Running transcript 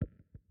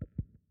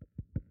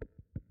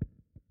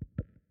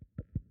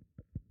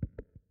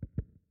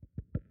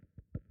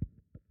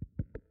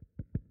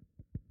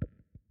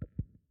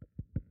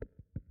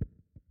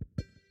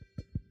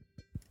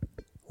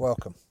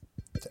Welcome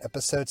to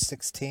episode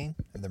 16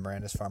 of the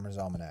Mirandus Farmer's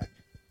Almanac.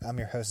 I'm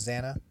your host,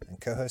 Xana,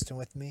 and co-hosting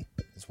with me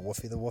is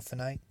Wolfie the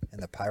Wolfenite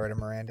and the Pirate of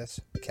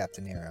Mirandus,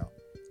 Captain Nero.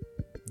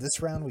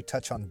 This round we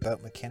touch on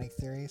boat mechanic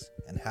theories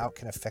and how it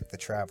can affect the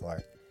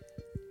traveler.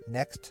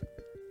 Next,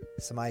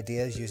 some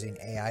ideas using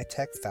AI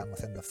tech found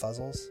within the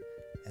fuzzles,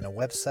 and a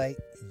website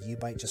you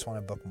might just want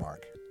to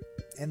bookmark.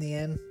 In the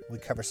end, we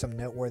cover some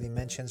noteworthy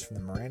mentions from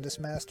the Mirandus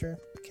Master,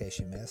 in case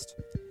you missed,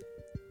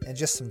 and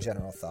just some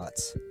general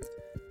thoughts.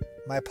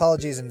 My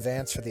apologies in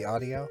advance for the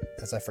audio,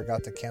 as I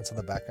forgot to cancel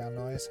the background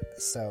noise,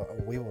 so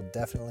we will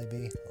definitely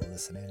be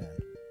listening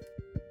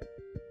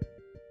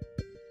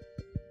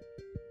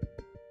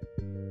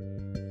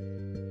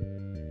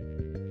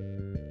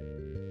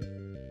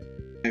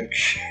in.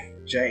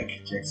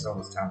 Jake sold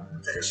his town to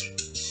the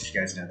fish.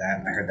 You guys know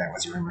that? I heard that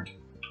was rumored.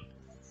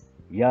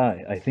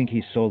 Yeah, I think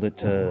he sold it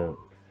to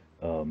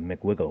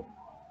McWiggle.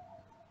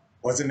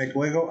 Was it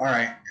McWiggle?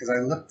 Alright, because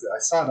I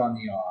saw it on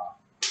the,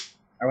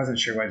 I wasn't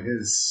sure what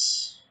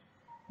his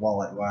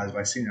wallet was, but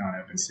I seen it on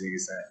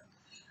OpenSeas that,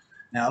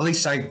 now at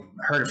least I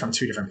heard it from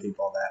two different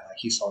people that, like,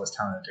 he sold his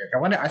town to Dick.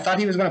 I thought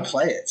he was going to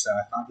play it, so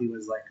I thought he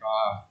was like,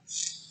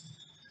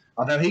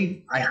 although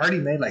I heard he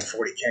made like 40K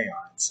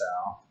on it, so,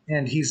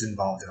 and he's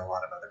involved in a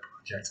lot of other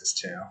projects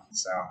too,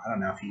 so I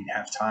don't know if he'd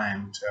have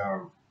time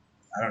to,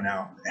 I don't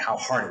know how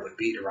hard it would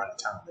be to run a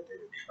town of the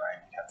Duke,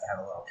 right? You'd have to have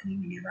a little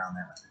community around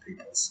there with the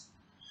peoples.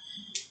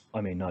 I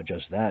mean, not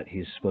just that.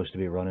 He's supposed to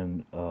be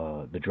running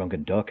the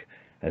Drunken Duck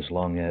as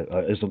well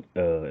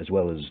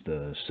as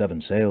the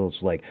Seven Sails.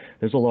 Like,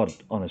 there's a lot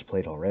on his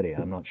plate already.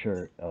 I'm not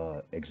sure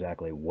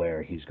exactly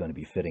where he's going to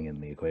be fitting in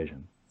the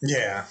equation.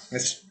 Yeah,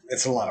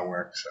 it's a lot of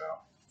work. So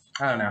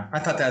I don't know. I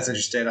thought that was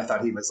interesting. I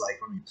thought he was like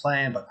going to be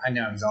playing, but I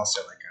know he's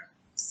also like a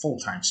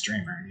full-time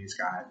streamer, and he's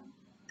got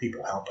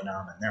people helping him,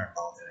 and they're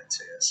involved in it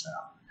too. So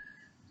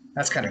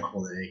that's kind of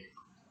cool that he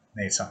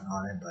made something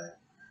on it, but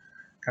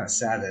kind of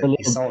sad that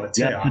he sold it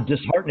too. Yeah, it's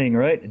disheartening,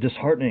 right?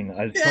 Disheartening.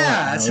 I thought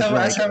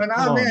I was having,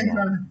 oh man,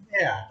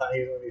 I thought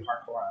he was going to be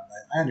hardcore on it,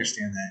 but I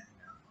understand that.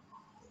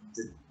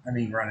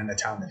 Running a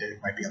town the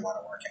Duke might be a lot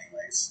of work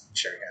anyways. I'm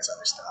sure he has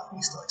other stuff, and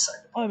he's still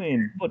excited. I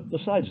mean, but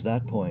besides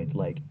that point,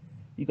 like,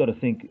 you got to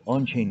think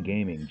On-Chain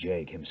Gaming,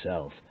 Jake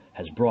himself,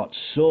 has brought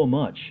so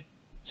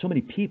many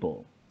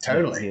people.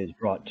 Totally. He has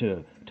brought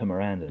to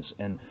Mirandus,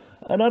 and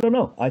I don't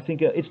know. I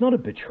think it's not a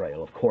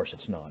betrayal. Of course,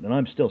 it's not, and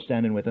I'm still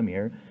standing with him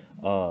here.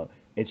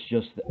 It's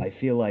just I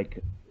feel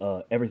like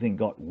everything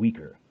got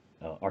weaker.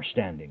 Our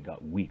standing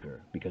got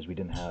weaker because we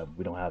don't have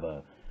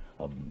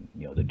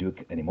the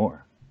Duke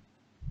anymore.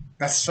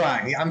 That's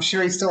fine. I'm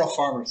sure he's still a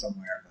farmer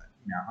somewhere, but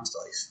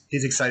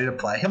he's excited to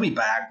play. He'll be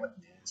back with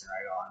news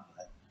right on.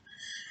 But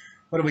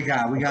what do we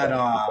got?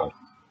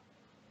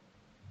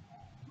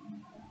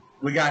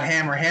 We got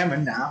Hammer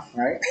Hammond now,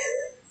 right?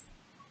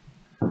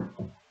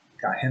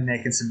 Got him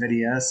making some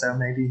videos, so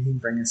maybe he can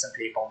bring in some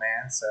people,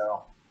 man.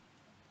 So.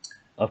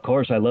 Of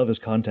course, I love his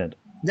content.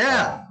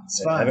 Yeah,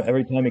 it's fun.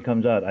 Every time he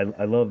comes out,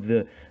 I love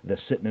the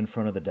sitting in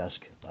front of the desk.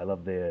 I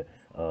love the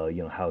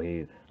how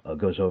he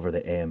goes over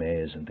the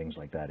AMAs and things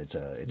like that. It's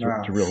a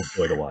real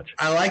joy to watch.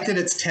 I like that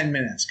it's 10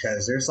 minutes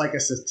because there's like a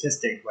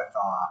statistic with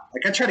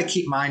like I try to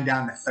keep mine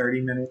down to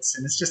 30 minutes,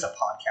 and it's just a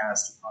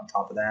podcast on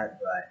top of that.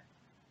 But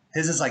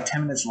his is like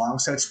 10 minutes long,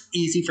 so it's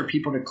easy for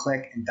people to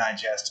click and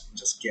digest and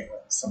just get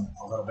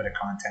a little bit of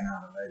content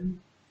out of it, and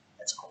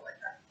it's cool like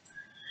that.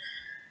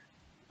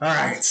 All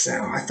right, so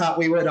I thought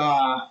we'd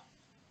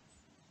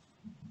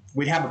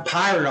have a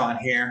pirate on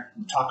here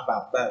and talk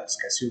about boats,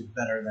 because who's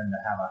better than to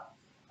have a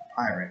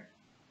pirate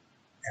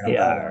and a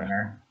boat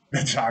owner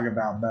to talk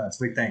about boats?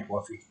 What do you think,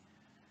 Wolfie?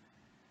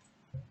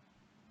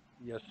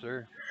 Yes,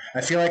 sir.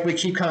 I feel like we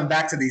keep coming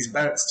back to these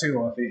boats too,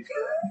 Wolfie.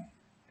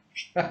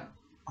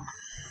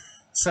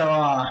 So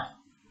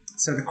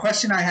the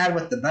question I had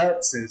with the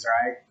boats is,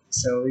 right,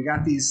 so we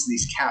got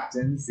these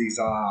captains,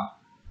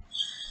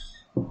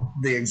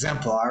 the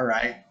exemplar,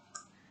 right?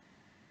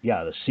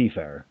 Yeah, the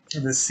seafarer.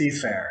 The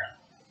seafarer.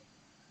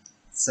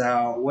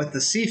 So with the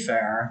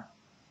seafarer,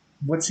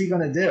 what's he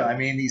going to do? I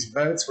mean, these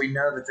boats, we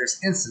know that there's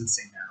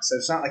instancing now. So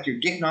it's not like you're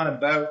getting on a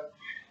boat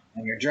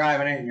and you're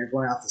driving it and you're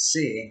going out to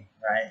sea,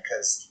 right?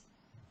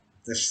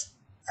 Because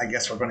I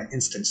guess we're going to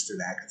instance through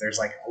that, because there's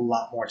like a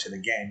lot more to the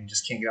game. You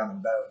just can't get on the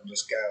boat and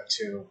just go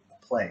to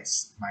a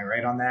place. Am I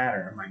right on that,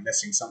 or am I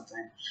missing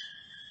something?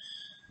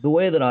 The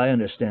way that I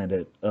understand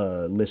it,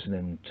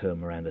 listening to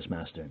Mirandus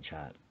Master in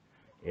chat,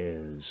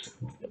 is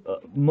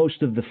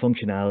most of the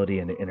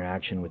functionality and the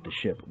interaction with the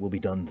ship will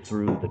be done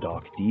through the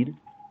dock deed.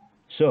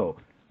 So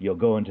you'll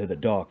go into the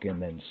dock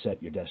and then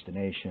set your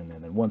destination,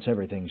 and then once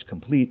everything's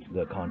complete,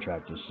 the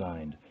contract is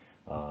signed.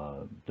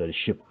 The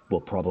ship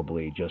will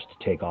probably just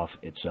take off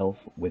itself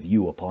with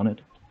you upon it.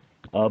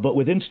 But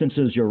with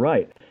instances, you're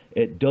right.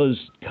 It does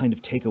kind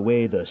of take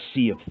away the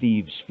Sea of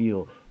Thieves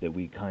feel that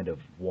we kind of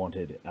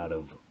wanted out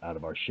of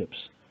our ships.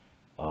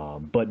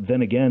 But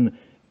then again,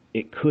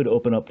 it could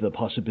open up the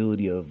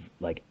possibility of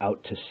like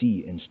out to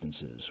sea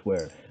instances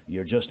where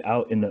you're just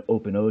out in the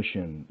open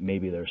ocean.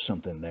 Maybe there's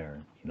something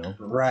there, you know?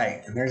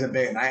 Right. And there's a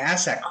big, and I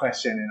asked that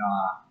question, and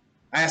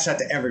I asked that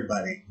to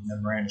everybody in the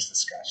Mirandus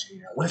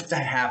discussion. What if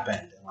that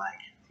happened? And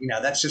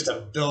like, that's just a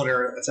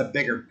builder. It's a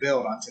bigger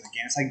build onto the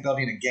game. It's like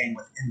building a game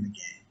within the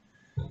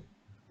game,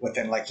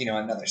 within like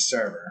another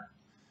server.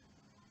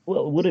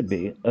 Well, would it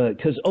be?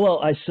 Because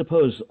I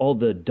suppose all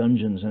the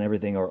dungeons and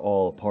everything are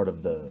all part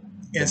of the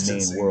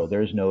main world.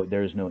 There's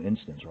no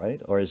instance,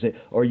 right? Or is it?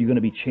 Or are you going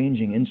to be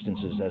changing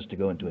instances as to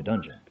go into a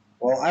dungeon?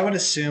 Well, I would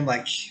assume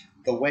like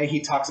the way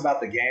he talks about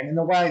the game and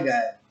the way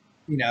that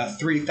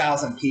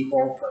 3,000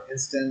 people per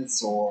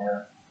instance,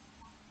 or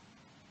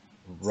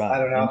right. I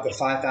don't know, up to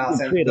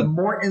 5,000. The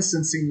more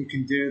instancing you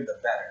can do, the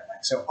better.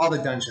 Like, so all the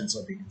dungeons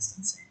will be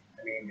instancing.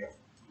 I mean, if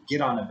you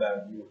get on a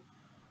boat,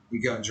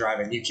 you go and drive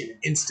it, and you can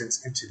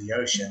instance into the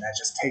ocean. That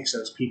just takes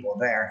those people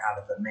there out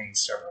of the main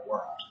server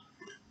world.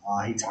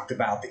 He talked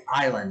about the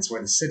islands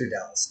where the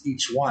citadels,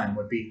 each one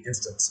would be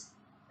instancing,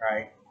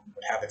 right?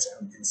 Would have its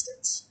own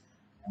instance.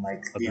 And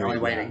like the only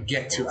way to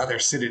get to other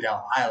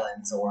citadel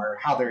islands or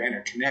how they're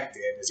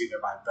interconnected is either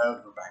by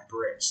boat or by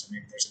bridge. So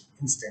maybe there's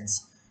an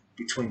instance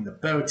between the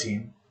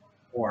boating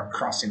or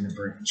crossing the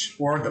bridge.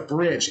 Or the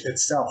bridge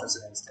itself is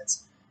an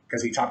instance.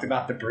 Because he talked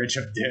about the Bridge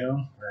of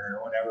Doom or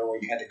whatever, where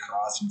you had to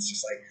cross, and it's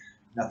just like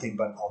nothing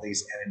but all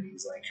these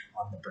enemies like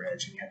on the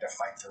bridge, and you had to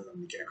fight through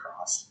them to get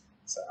across.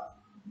 So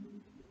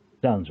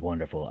sounds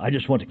wonderful. I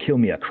just want to kill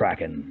me a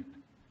kraken.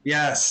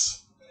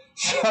 Yes.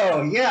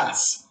 So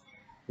yes,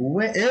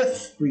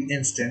 if we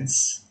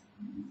instance,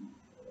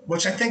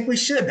 which I think we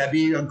should, that'd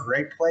be a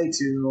great play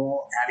to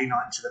adding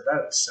on to the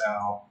boat.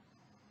 So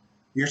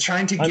you're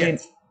trying to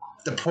get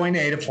the point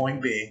A to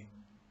point B.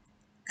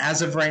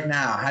 As of right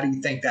now, how do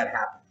you think that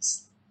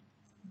happens?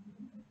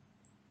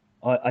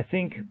 I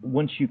think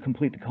once you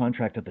complete the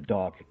contract at the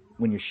dock,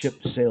 when your ship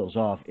sails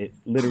off, it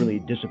literally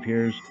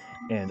disappears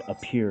and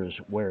appears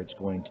where it's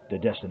going to, the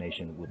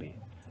destination will be.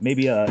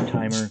 Maybe a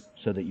timer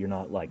so that you're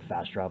not like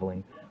fast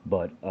traveling,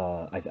 but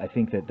I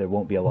think that there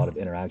won't be a lot of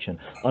interaction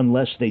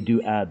unless they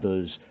do add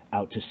those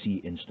out to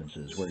sea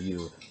instances where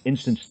you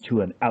instance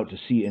to an out to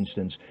sea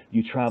instance,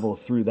 you travel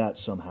through that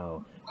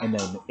somehow, and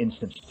then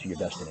instance to your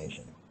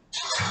destination.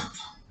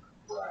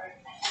 Right.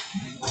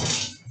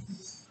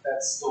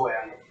 That's the way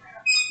I'm looking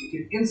at it.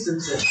 You can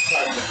instance it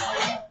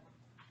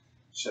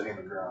shutting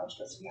the garage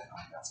doesn't get on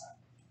outside.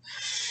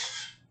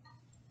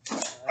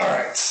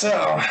 Alright,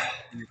 so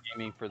you're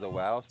aiming for the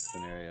WoW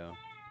scenario.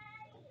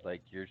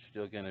 Like you're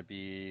still gonna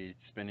be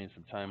spending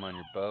some time on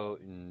your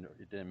boat, and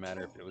it didn't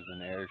matter if it was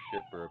an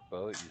airship or a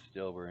boat, you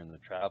still were in the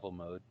travel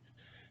mode.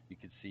 You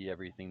could see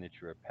everything that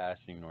you were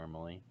passing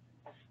normally,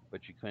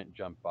 but you couldn't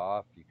jump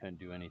off, you couldn't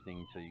do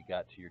anything until you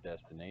got to your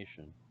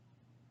destination.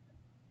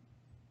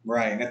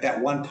 Right, and at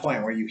that one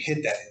point where you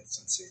hit that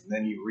instancing,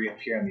 then you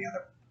reappear in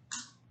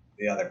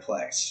the other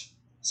place.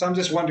 So I'm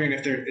just wondering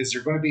if there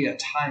going to be a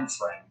time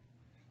frame.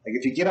 Like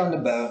if you get on the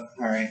boat,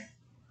 all right,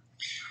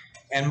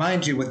 and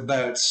mind you, with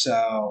boats,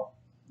 so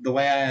the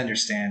way I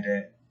understand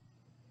it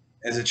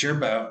is it's your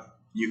boat,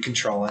 you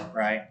control it,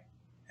 right?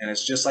 And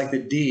it's just like the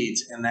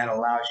deeds, and that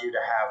allows you to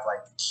have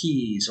like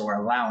keys or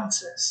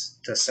allowances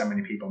to so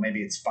many people.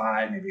 Maybe it's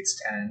 5, maybe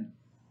it's 10,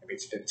 maybe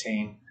it's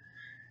 15.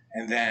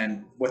 And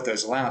then with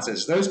those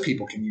allowances, those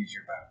people can use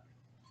your boat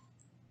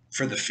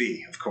for the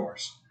fee, of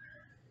course.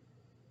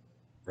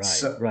 Right,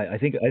 so, right. I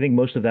think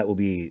most of that will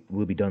be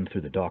done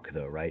through the dock,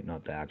 though, right?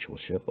 Not the actual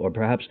ship, or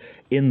perhaps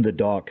in the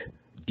dock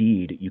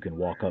deed, you can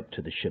walk up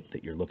to the ship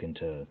that you're looking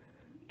to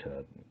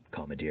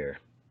commandeer.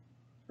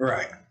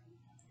 Right,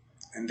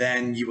 and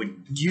then you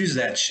would use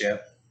that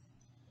ship.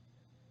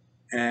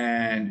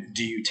 And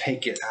do you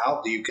take it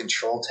out? Do you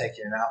control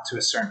taking it out to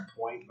a certain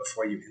point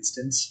before you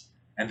instance?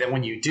 And then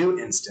when you do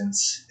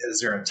instance,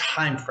 is there a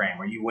time frame?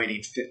 Are you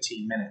waiting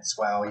 15 minutes?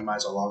 Well, you might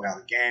as well log out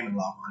of the game and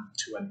log on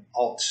to an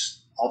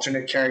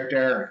alternate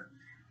character, or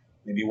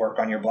maybe work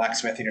on your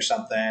blacksmithing or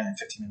something, and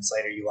 15 minutes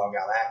later you log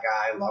out that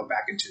guy, log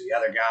back into the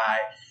other guy,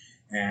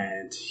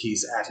 and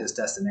he's at his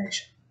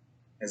destination.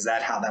 Is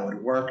that how that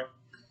would work?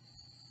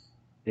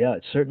 Yeah,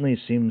 it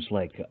certainly seems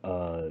like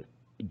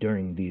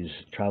during these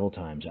travel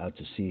times out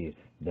to sea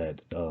that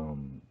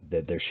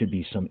that there should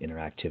be some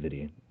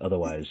interactivity.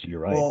 Otherwise, you're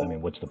right. Well, I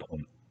mean, what's the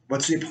point?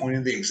 What's the point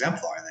of the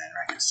exemplar then,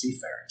 right? The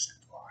seafarer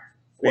exemplar.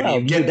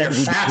 Maybe you get there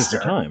faster.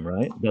 The time,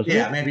 right? Doesn't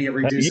it? Maybe it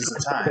reduces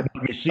the time.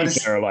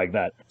 Seafarer like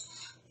that.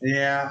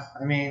 Yeah,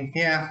 I mean,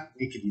 yeah,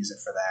 you could use it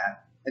for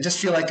that. I just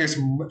feel like there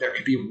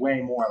could be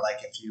way more.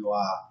 Like if you,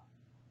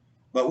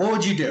 but what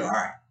would you do? All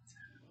right,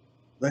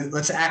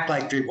 let's act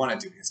like we want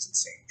to do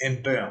instancing,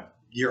 and boom,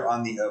 you're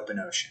on the open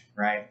ocean,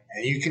 right?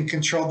 And you can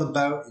control the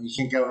boat, and you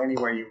can go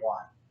anywhere you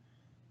want.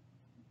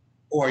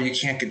 Or you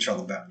can't control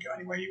the boat and go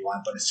anywhere you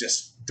want, but it's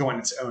just doing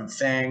its own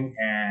thing,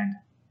 and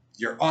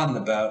you're on the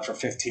boat for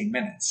 15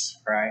 minutes,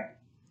 right?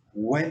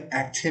 What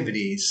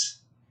activities,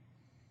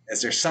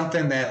 is there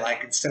something that,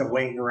 like, instead of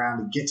waiting around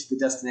to get to the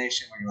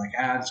destination where you're like,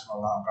 I'm just going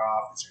to log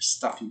off, is there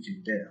stuff you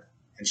can do?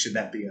 And should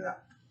that be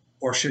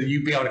or should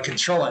you be able to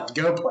control it and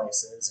go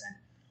places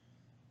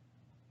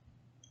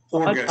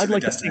or go to I'd the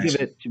like to think of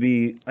destination? it to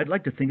be. I'd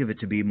like to think of it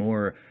to be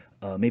more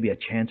maybe a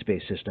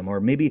chance-based system,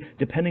 or maybe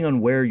depending on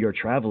where you're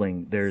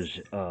traveling, there's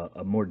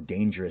a more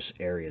dangerous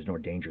areas, more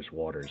dangerous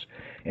waters,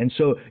 and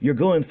so you're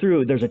going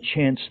through. There's a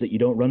chance that you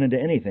don't run into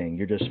anything.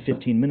 You're just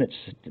 15 minutes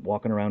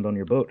walking around on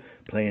your boat,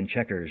 playing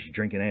checkers,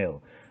 drinking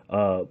ale.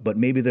 But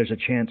maybe there's a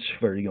chance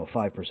for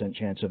 5%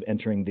 chance of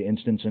entering the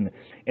instance, and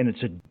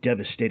it's a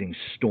devastating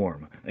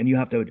storm, and you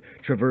have to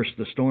traverse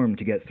the storm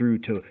to get through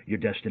to your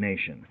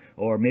destination.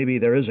 Or maybe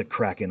there is a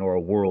kraken or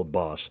a world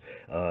boss,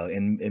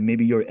 and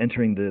maybe you're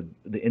entering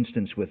the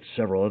instance with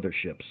several other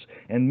ships,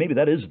 and maybe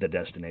that is the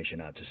destination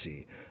out to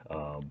sea.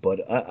 But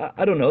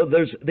I don't know.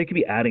 They could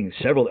be adding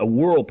a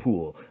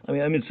whirlpool. I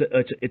mean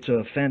it's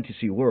a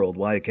fantasy world.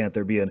 Why can't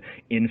there be an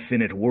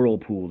infinite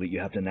whirlpool that you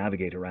have to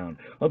navigate around?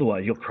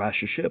 Otherwise, you'll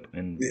crash your ship,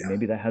 and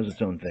maybe that has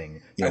its own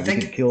thing. I We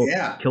think,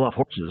 can kill off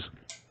horses.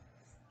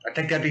 I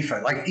think that'd be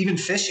fun. Like even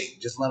fishing,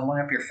 just leveling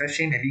up your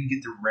fishing, and you can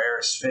get the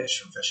rarest fish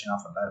from fishing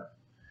off a boat.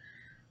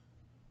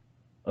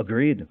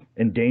 Agreed.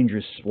 In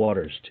dangerous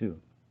waters too.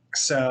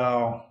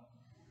 So,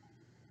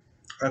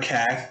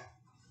 okay,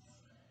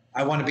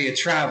 I want to be a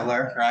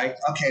traveler, right?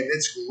 Okay,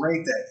 it's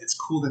great that it's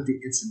cool that the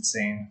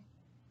instancing,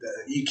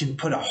 you can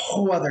put a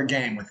whole other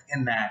game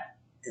within that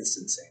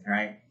instancing,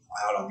 right?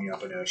 Out on the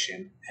open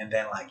ocean, and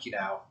then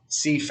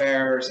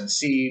seafarers and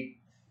sea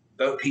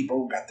boat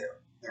people got their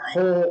a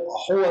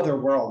whole other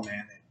world,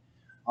 man. That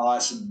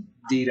us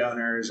deed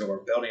owners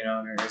or building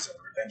owners or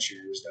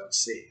adventurers don't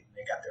see.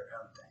 They got their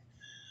own thing.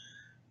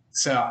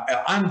 So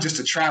I'm just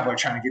a traveler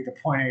trying to get to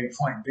point A to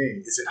point B.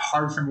 Is it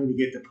hard for me to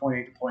get to point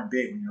A to point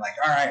B when you're like,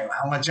 all right,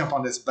 I'm going to jump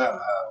on this boat.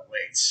 Oh,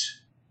 wait.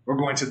 We're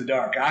going to the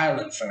Dark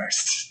Island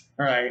first.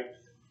 All right.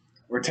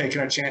 We're taking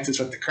our chances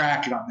with the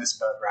Kraken on this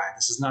boat ride.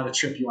 This is not a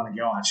trip you want to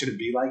go on. Should it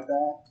be like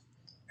that?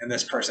 And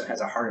this person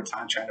has a harder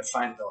time trying to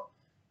find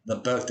the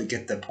boat to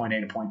get the point A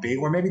to point B.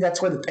 Or maybe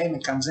that's where the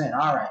payment comes in.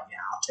 All right, yeah,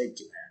 I'll take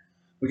you there.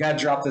 We got to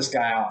drop this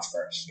guy off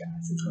first,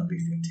 guys. It's going to be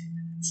 15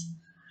 minutes.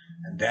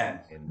 And then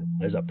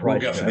there's a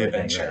price we'll go for the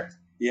adventure. Right?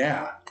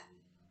 Yeah.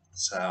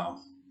 So,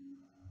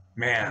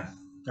 man,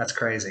 that's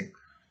crazy.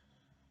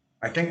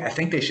 I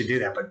think they should do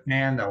that, but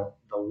man, the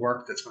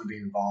work that's going to be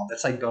involved,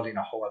 that's like building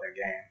a whole other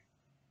game.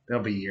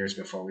 There'll be years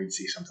before we'd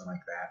see something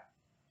like that.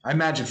 I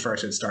imagine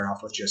first it'd start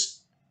off with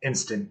just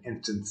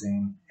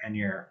instancing, and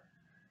your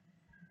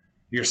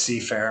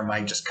seafarer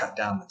might just cut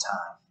down the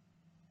time.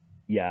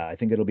 Yeah, I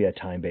think it'll be a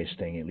time-based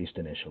thing, at least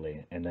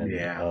initially, and then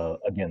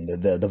again,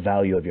 the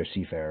value of your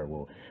seafarer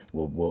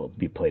will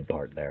be played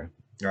part there.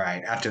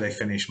 Right after they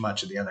finish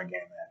much of the other game,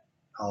 that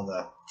all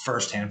the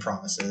first-hand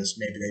promises,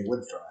 maybe they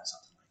would throw in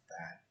something like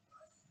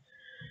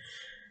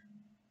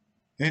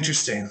that.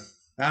 Interesting.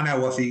 I don't know,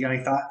 Wolfie. You got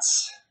any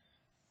thoughts?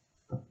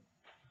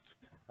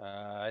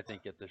 I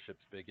think if the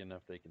ship's big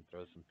enough, they can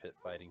throw some pit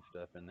fighting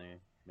stuff in there,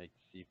 make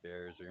the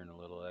seafarers earn a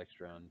little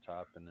extra on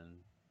top, and then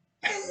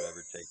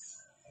whoever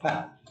takes.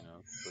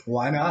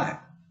 Why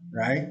not?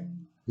 Right?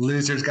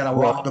 Loser's got to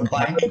walk the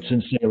plank.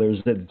 And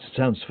sailors, that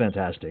sounds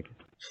fantastic.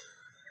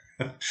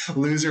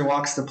 Loser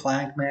walks the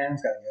plank, man.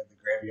 He's got to go to the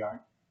graveyard.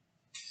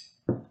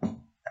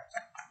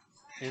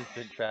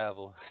 Instant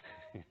travel.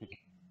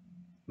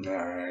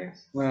 All right.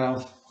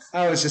 Well,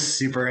 I was just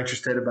super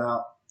interested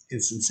about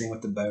instancing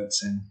with the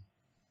boats, and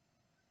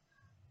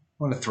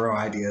I want to throw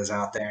ideas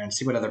out there and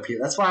see what other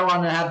people. That's why I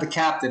wanted to have the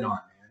captain on,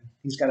 man.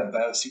 He's got a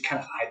boat, see what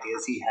kind of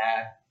ideas he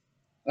had.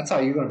 That's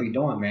all you're going to be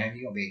doing, man.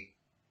 You're going to be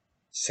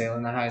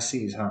sailing the high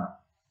seas, huh?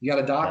 You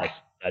got a dock?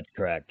 That's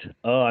correct.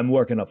 Oh, I'm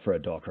working up for a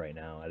dock right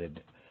now.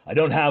 I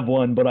don't have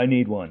one, but I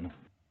need one.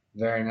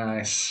 Very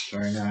nice.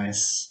 Very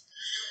nice.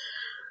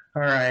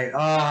 All right.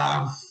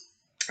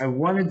 I'm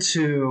going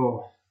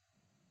to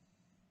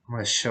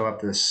show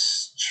up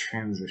this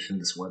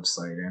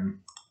website in.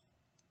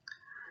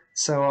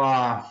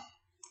 So,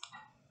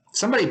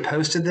 somebody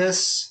posted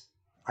this.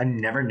 I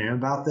never knew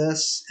about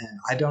this, and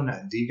I don't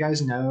know. Do you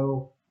guys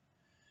know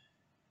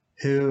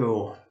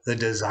who the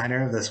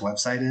designer of this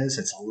website is?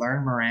 It's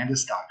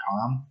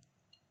learnmirandus.com.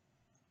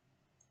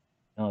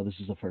 Oh, this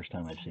is the first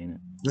time I've seen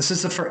it. This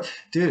is the first,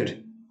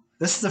 dude.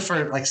 This is the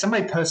first. Like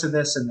somebody posted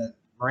this in the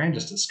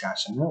Mirandus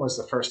discussion. That was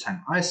the first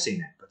time I've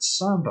seen it. But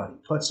somebody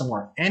put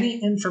somewhere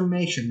any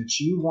information that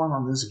you want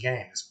on this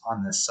game is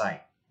on this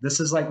site.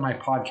 This is like my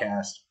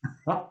podcast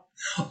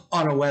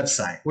on a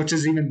website, which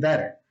is even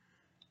better.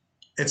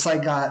 It's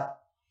like got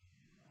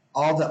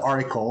all the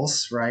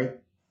articles, right?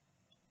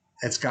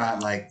 It's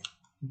got like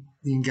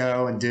you can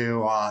go and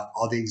do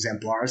all the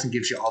exemplars and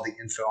gives you all the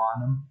info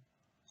on them.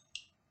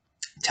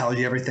 Tells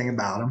you everything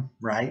about them,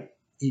 right?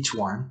 Each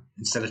one,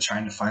 instead of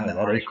trying to find the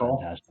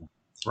article.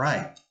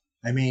 Right.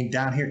 I mean,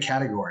 down here,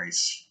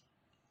 categories.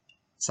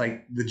 It's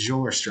like the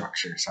jeweler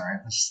structures, all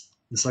right?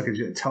 Let's look at it.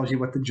 It tells you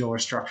what the jeweler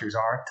structures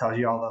are. It tells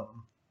you all of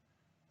them,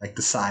 like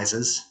the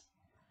sizes.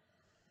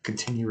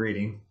 Continue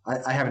reading.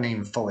 I haven't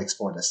even fully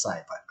explored the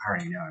site, but I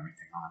already know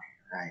everything on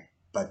here, right?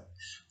 But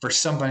for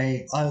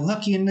somebody,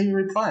 look, you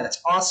reply.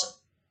 That's awesome.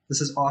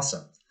 This is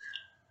awesome.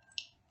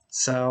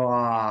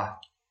 So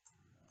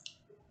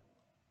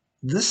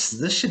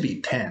this should be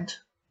pinned.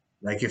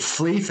 Like if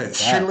Fleef, if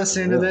you're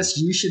listening to this,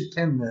 you should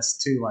pin this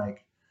too,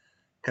 like,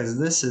 because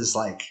this is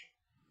like,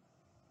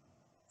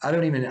 I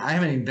haven't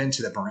even been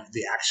to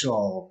the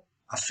actual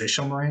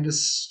official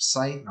Mirandus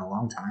site in a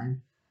long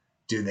time.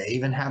 Do they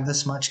even have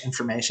this much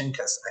information?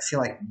 Because I feel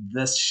like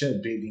this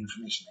should be the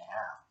information they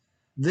have.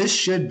 This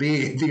should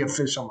be the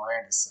official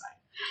Mirandus site,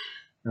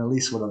 or at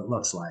least what it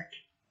looks like.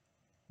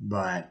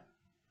 But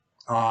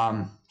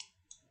at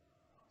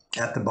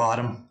the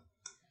bottom,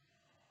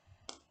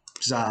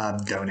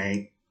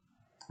 donate.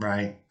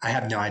 Right? I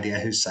have no idea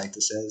whose site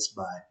this is,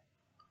 but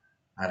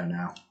I don't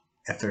know.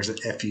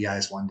 If you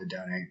guys wanted to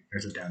donate,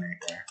 there's a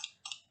donate there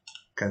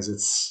because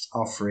it's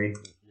all free.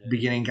 Yeah.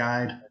 Beginning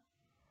guide.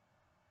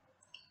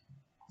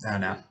 I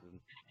don't know.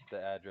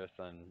 The address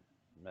on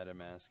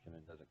MetaMask and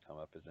it doesn't come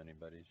up as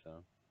anybody,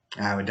 so.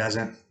 Oh, it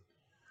doesn't.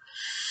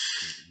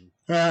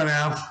 I don't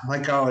know.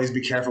 Like always,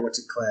 be careful what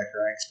you click,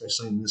 right?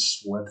 Especially in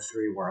this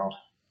Web3 world.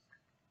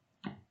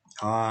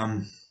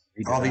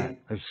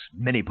 There's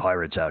many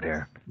pirates out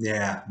here.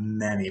 Yeah,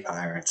 many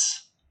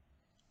pirates.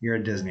 You're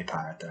a Disney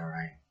pirate, though,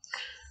 right?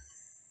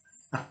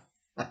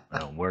 I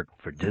don't work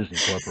for Disney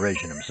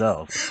Corporation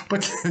himself.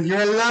 But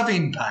you're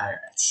loving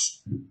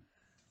pirates.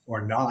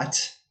 Or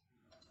not.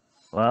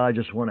 Well, I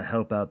just want to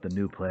help out the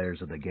new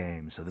players of the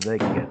game so that they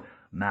can get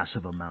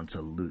massive amounts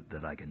of loot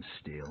that I can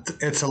steal.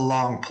 It's a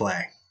long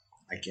play.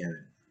 I get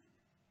it.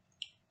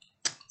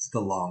 It's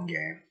the long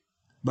game.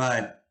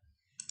 But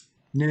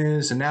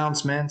news,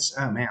 announcements.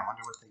 Oh, man, I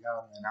wonder what they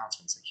got on the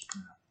announcements they keep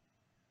up.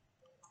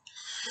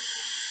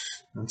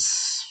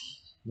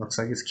 Looks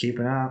like it's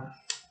keeping up.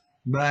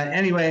 But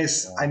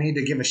anyways, I need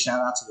to give a shout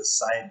out to the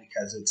site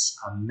because it's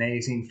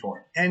amazing.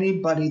 For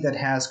anybody that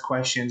has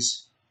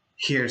questions,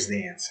 here's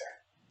the answer.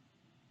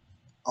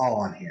 All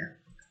on here.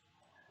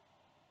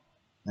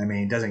 I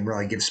mean, it doesn't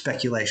really give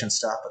speculation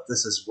stuff, but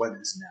this is what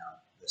is known.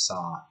 This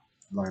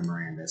Learn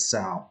Mirandus.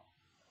 So,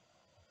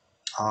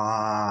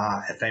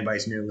 if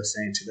anybody's new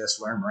listening to this,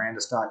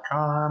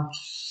 learnmirandus.com.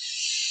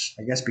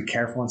 I guess be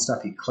careful on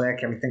stuff you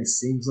click. Everything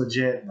seems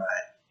legit, but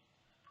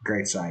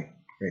great site.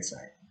 Great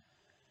site.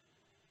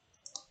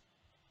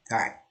 All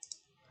right.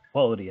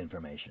 Quality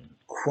information.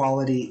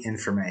 Quality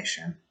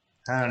information.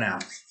 I don't know.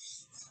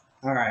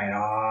 All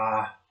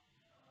right.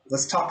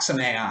 Let's talk some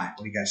AI.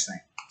 What do you guys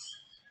think?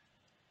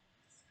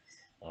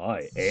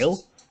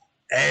 Ale?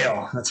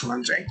 Ale. That's what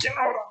I'm drinking.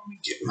 Hold on. Let me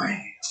get my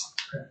ale.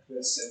 Crack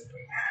this open.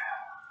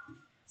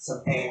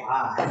 Some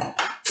AI.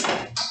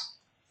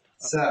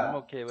 So, I'm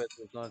okay with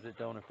it as long as it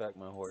don't affect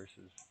my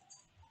horses.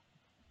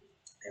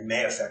 It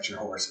may affect your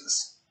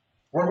horses.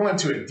 We're going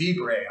to a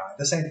deeper AI.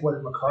 This ain't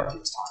what McCarthy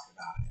was talking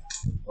about.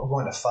 We're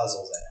going to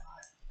Fuzzles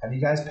AI. Have you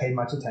guys paid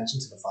much attention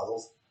to the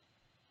Fuzzles?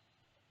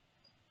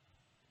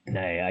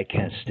 Nay, I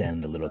can't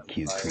stand the little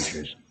cute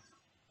creatures.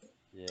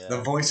 Yeah.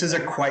 The voices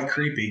are quite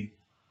creepy.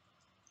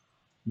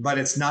 But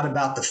it's not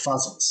about the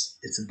Fuzzles.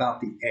 It's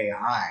about the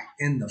AI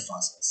in the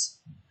Fuzzles.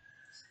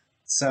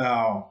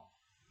 So,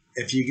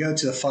 if you go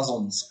to the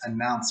Fuzzles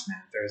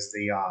announcement, there's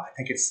the, I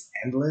think it's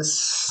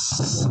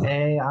Endless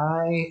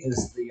AI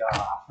is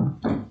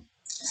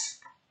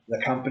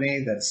the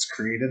company that's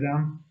created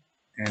them.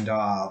 And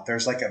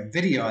there's like a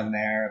video in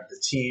there of the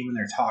team, and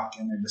they're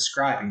talking, they're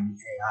describing the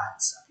AI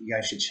and stuff. You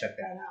guys should check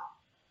that out.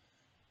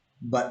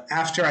 But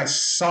after I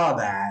saw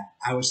that,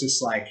 I was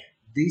just like,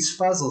 these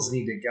Fuzzles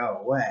need to go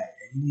away.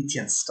 And you need to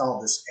install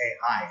this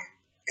AI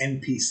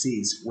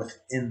NPCs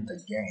within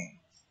the game.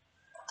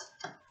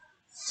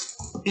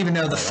 Even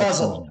though the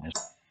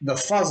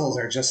Fuzzles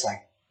are just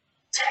like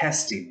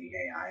testing the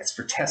AI. It's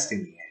for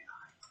testing the AI.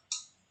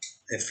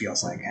 It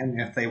feels like.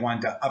 And if they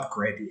wanted to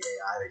upgrade the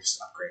AI, they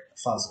just upgrade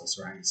the Fuzzles,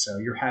 right? So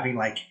you're having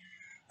like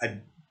a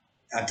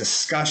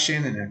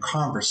discussion and a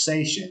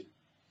conversation.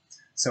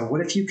 So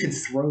what if you could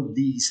throw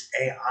these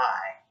AI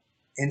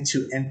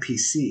into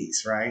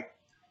NPCs, right?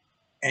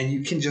 And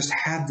you can just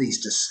have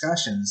these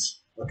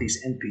discussions with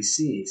these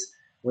NPCs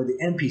where the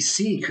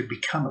NPC could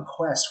become a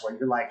quest where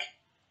you're like,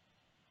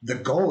 the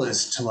goal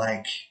is to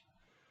like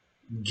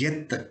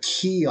get the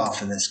key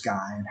off of this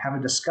guy and have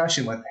a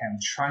discussion with him,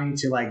 trying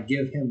to like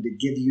give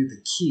you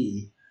the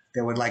key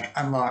that would like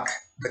unlock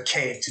the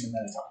cave to the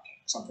Minotaur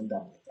King, something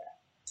dumb like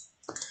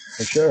that.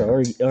 For sure,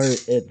 or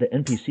the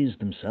NPCs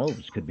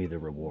themselves could be the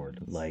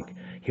reward. Like,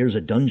 here's a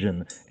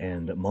dungeon,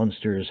 and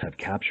monsters have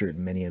captured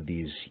many of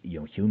these,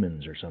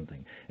 humans or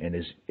something. And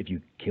if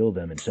you kill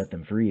them and set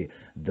them free,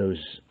 those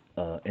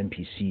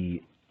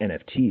NPC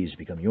NFTs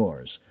become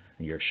yours,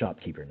 and you're a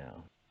shopkeeper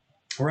now.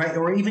 Right,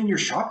 or even your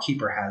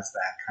shopkeeper has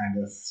that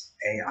kind of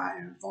AI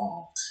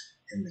involved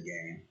in the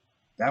game.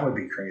 That would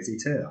be crazy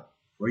too.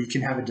 Where you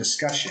can have a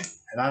discussion,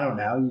 and I don't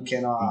know, you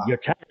can. Your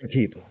tavern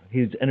keep.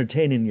 He's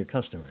entertaining your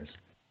customers.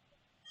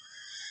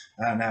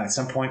 I don't know. At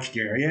some point,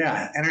 you're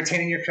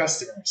entertaining your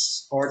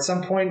customers, or at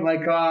some point,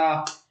 like,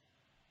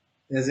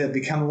 does it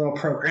become a little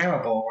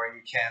programmable where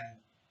you can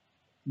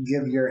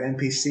give your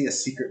NPC a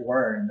secret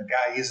word, and the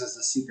guy uses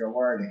the secret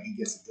word, and he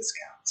gets a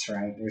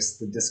discount, right? There's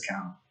the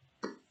discount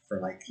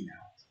for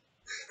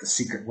the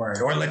secret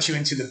word, or let you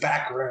into the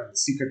back room, the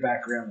secret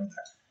back room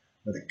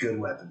where the good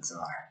weapons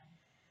are.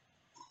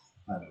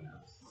 I don't know.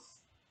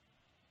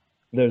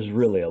 There's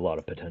really a lot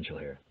of potential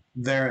here.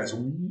 There is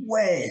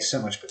way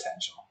so much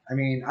potential. I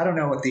mean, I don't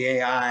know what the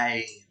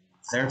AI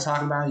they're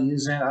talking about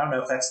using. I don't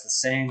know if that's the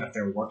same, if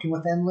they're working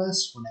with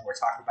Endless when they were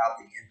talking about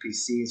the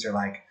NPCs are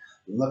like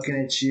looking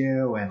at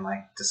you and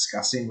like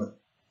discussing with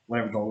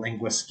whatever the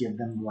linguists give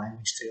them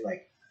language to,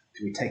 like,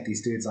 do we take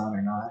these dudes on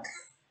or not?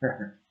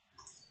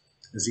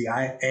 Does the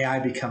AI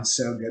become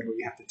so good where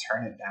you have to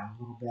turn it down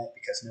a little bit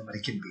because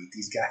nobody can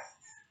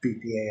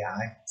beat the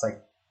AI? It's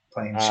like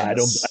playing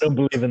chess. I don't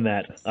believe in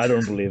that. I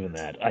don't believe in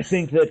that. I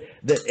think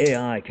that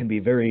AI can be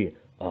very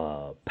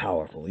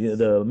powerful.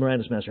 The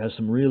Mirandus Master has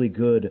some really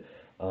good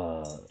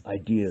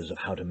ideas of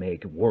how to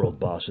make world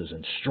bosses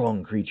and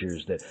strong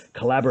creatures that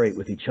collaborate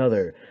with each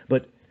other.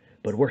 But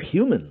we're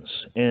humans,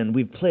 and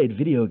we've played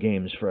video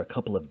games for a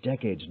couple of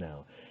decades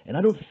now, and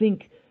I don't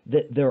think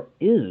that there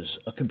is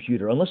a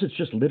computer, unless it's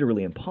just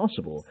literally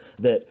impossible,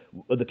 that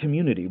the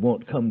community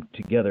won't come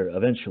together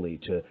eventually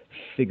to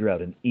figure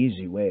out an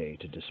easy way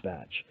to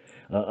dispatch.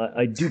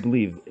 I do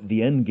believe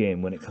the end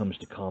game when it comes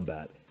to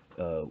combat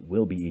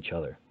will be each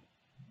other.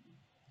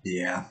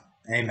 Yeah.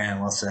 Amen.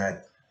 Well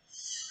said.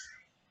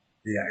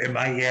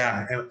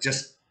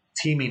 Just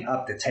teaming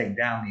up to take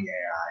down the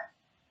AI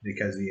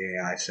because the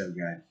AI is so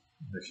good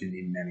that you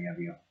need many of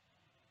you.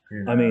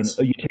 I mean,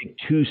 you take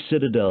two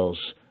citadels,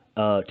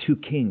 two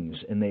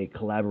kings, and they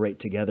collaborate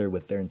together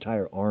with their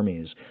entire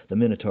armies. The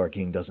Minotaur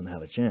King doesn't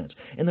have a chance.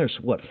 And there's,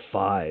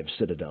 5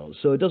 citadels.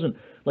 So it doesn't,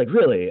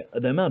 really,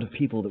 the amount of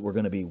people that we're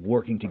going to be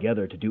working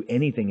together to do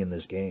anything in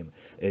this game,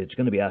 it's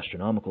going to be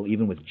astronomical,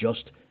 even with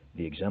just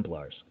the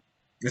exemplars.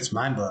 It's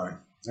mind-blowing.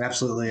 It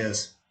absolutely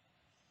is.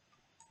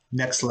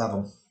 Next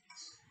level.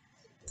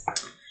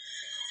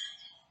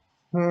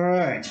 All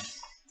right.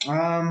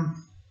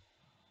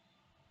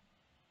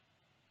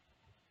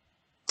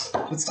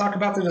 Let's talk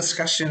about the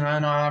discussion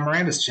on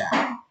Miranda's chat,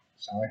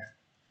 shall we?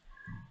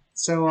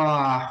 So,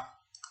 all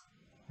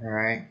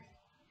right.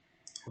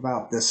 How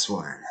about this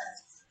one?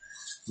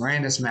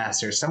 Miranda's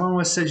Master. Someone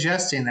was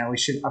suggesting that we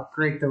should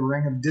upgrade the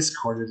Ring of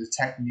Discord to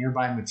detect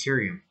nearby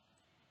materium.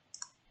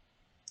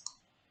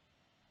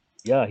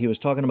 Yeah, he was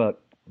talking about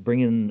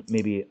bringing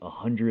maybe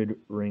 100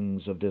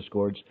 rings of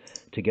discords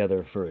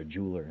together for a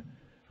jeweler,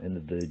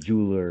 and the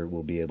jeweler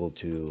will be able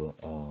to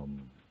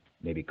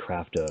maybe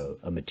craft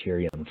a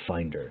materium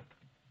finder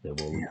that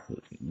will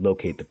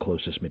locate the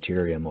closest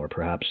materium, or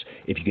perhaps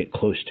if you get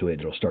close to it,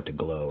 it'll start to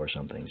glow or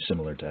something,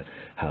 similar to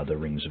how the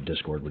rings of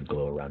discord would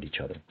glow around each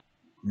other.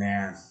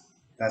 Man,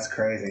 that's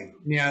crazy.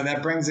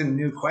 That brings in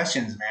new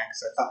questions, man,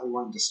 because I thought we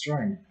weren't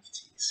destroying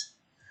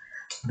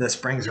NFTs. This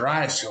brings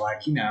rise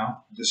to,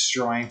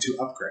 destroying to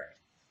upgrade.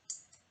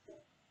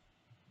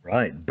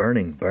 Right,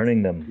 burning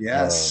them.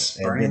 Yes,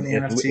 burning the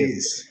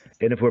NFTs.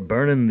 And if we're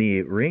burning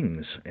the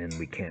rings and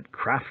we can't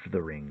craft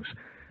the rings,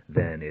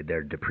 then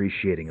they're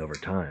depreciating over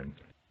time.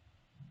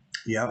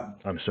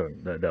 Yep. I'm sorry,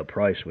 the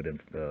price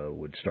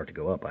would start to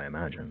go up, I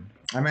imagine.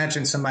 I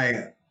imagine somebody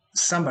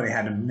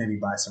had to maybe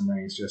buy some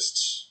rings.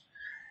 Just,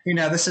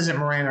 this isn't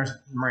Miranda's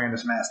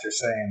Master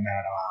saying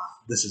that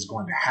this is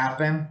going to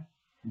happen,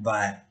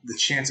 but the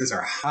chances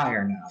are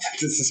higher now that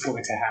this is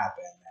going to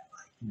happen.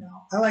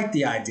 I like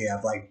the idea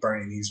of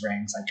burning these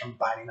rings,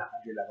 combining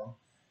 100 of them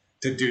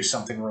to do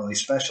something really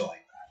special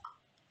like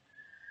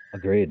that.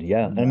 Agreed.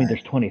 Yeah, I mean,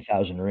 there's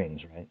 20,000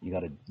 rings, right? You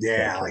got to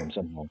kill them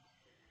somehow.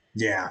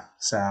 Yeah.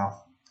 So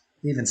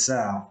even so,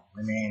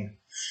 I mean,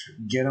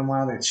 get them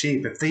while they're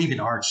cheap. If they even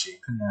are cheap,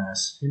 who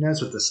knows? Who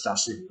knows what this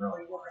stuff's even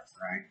really worth,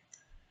 right?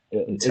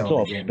 It's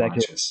all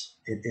speculative.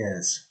 It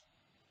is.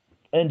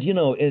 And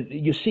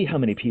you see how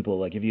many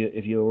people, if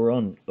you were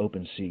on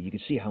OpenSea, you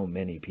could see how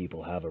many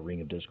people have a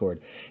Ring of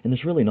Discord, and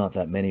there's really not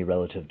that many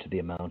relative to the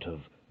amount of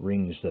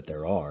rings that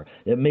there are.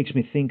 It makes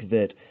me think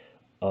that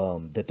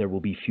that there will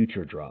be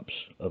future drops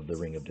of the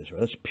Ring of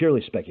Discord. That's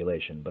purely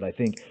speculation, but I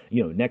think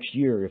next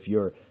year, if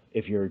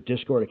your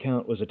Discord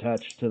account was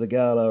attached to the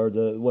Gala or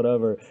the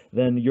whatever,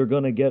 then you're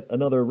gonna get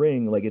another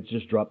ring. It's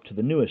just dropped to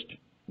the newest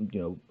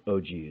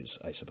OGs,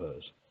 I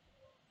suppose.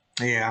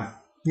 Yeah.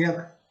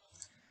 Yep.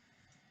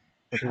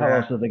 Sure. How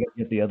else are they going to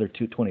get the other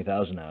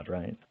 20,000 out,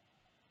 right?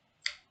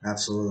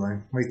 Absolutely.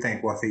 What do you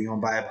think, Wolfie? You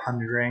want to buy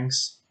 100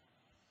 rings?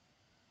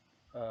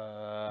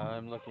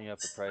 I'm looking up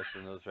the price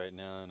of those right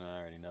now, and I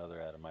already know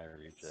they're out of my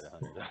reach at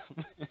 100 of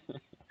them.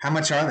 How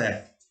much are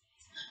they?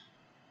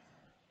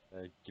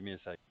 Give me a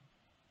sec.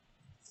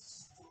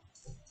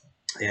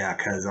 Yeah,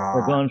 because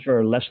we're going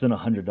for less than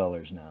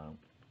 $100 now.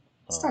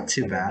 It's not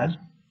too bad.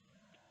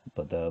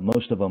 But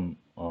most of them.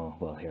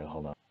 Well, here,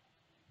 hold on.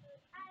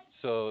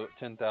 So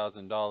 $10,000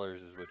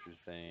 is what you're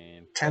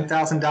saying.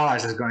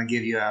 $10,000 is going to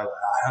give you a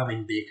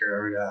humming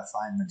beaker to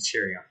find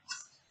material.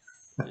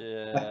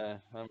 Yeah,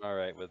 I'm all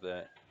right with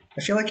that.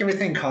 I feel like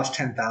everything costs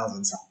 $10,000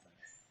 something.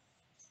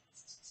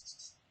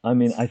 I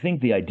mean, I think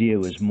the idea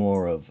was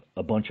more of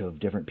a bunch of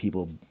different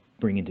people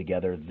bringing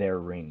together their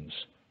rings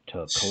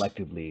to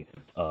collectively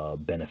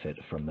benefit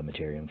from the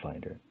Materium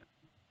Finder.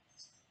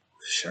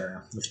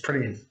 Sure. It's a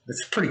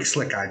pretty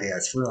slick idea.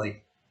 It's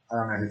really, I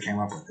don't know who came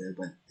up with it,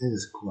 but it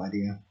is a cool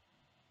idea.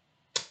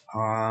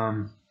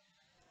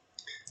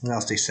 What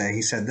else did he say?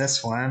 He said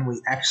this one,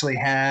 we actually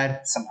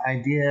had some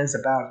ideas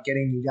about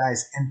getting you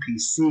guys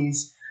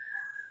NPCs.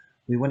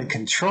 We wouldn't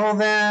control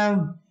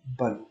them,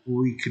 but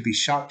we could be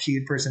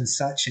shopkeepers and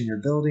such in your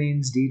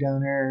buildings. Deed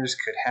owners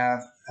could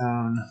have,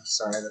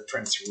 sorry, the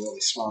prints are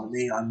really small to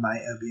me on my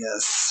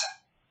OBS.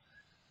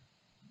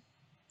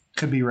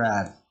 Could be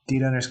rad.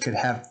 Deed owners could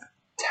have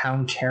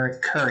town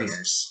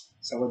couriers.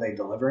 So are they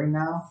delivering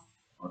now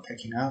or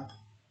picking up?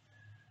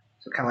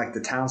 So kind of like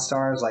the town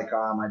stars, like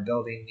my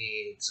building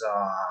needs,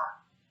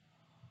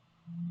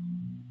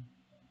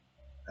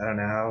 I don't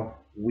know,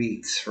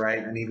 wheat, right?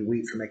 I need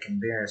wheat for making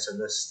beer, so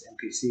this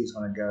NPC is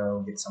going to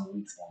go get some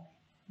wheat for me.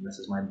 And this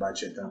is my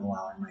budget that I'm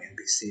allowing my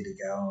NPC to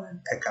go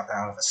and pick up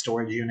out of a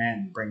storage unit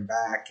and bring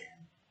back.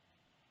 And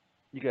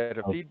You got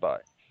a feed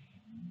bot.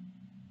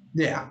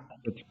 yeah,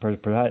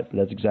 Perhaps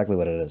that's exactly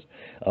what it is.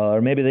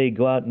 Or maybe they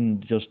go out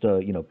and just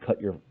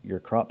cut your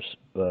crops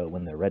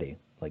when they're ready,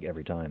 like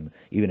every time,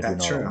 even if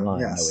that's you're not true.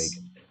 online. Yes. That way,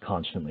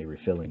 constantly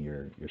refilling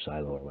your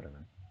silo or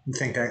whatever.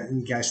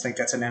 You guys think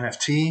that's an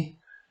NFT?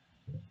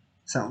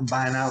 Something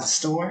buying out the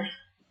store?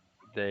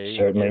 They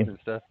Certainly. give the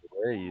stuff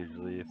away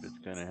usually if it's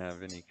going to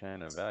have any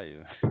kind of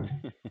value.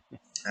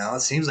 Well,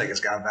 it seems like it's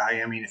got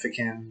value. I mean, if it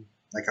can,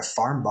 like a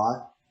farm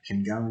bot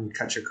can go and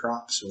cut your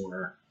crops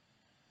or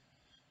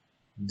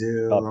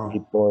do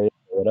or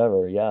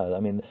whatever. Yeah, I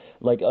mean,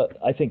 like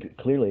I think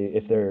clearly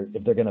if they're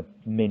going to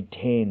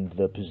maintain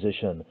the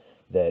position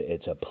that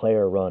it's a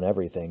player run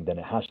everything, then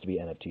it has to be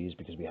NFTs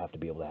because we have to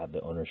be able to have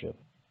the ownership.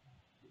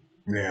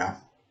 Yeah.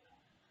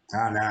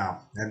 I don't know.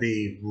 That'd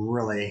be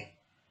really,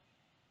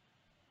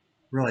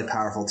 really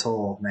powerful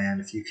tool,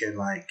 man. If you could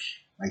like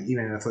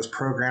even if it was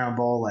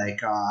programmable,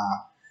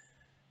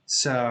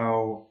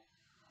 so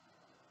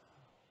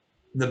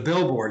the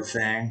billboard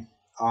thing,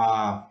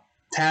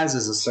 Taz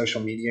is a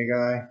social media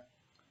guy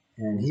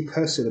and he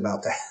posted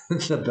about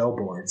the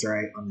billboards,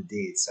 right, on the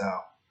deed.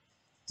 So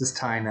just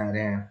tying that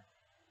in.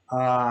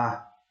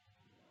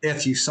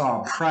 If you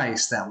saw a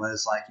price that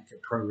was like you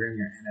could program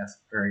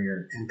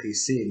your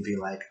NPC to be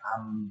like,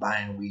 I'm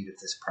buying wheat at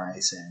this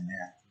price, and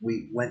if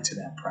wheat went to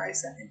that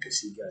price, that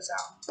NPC goes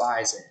out and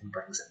buys it and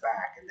brings it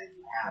back, and then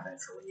you have it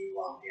for when you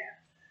log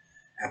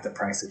in at the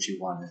price that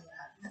you wanted it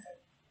at. And if it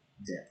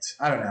dipped,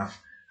 I don't know.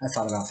 I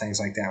thought about things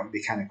like that would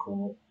be kind of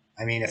cool.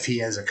 I mean, if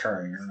he is a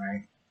courier,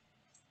 right?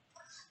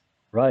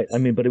 Right. I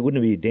mean, but it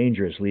wouldn't be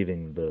dangerous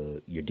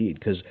leaving your deed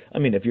because I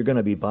mean, if you're going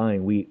to be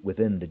buying wheat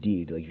within the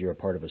deed, like if you're a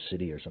part of a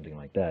city or something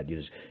like that, you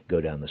just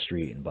go down the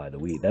street and buy the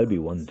wheat. That would be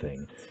one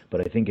thing.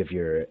 But I think if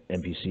your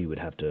NPC would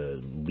have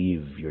to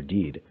leave your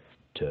deed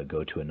to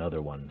go to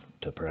another one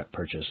to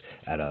purchase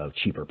at a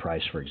cheaper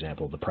price, for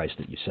example, the price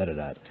that you set it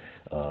at.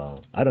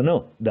 I don't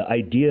know. The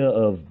idea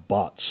of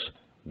bots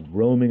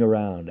roaming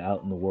around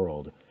out in the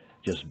world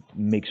just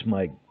makes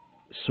my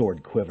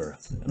sword quiver.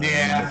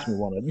 Yeah. Makes me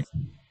want to.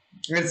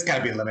 It's got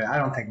to be limited. I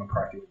don't think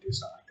McCarthy would do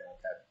something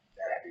like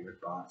that heavy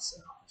with bots.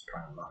 So it's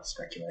probably a lot of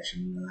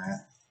speculation into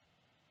that.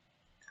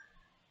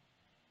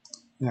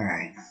 All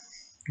right.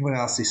 What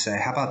else did he say?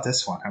 How about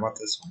this one?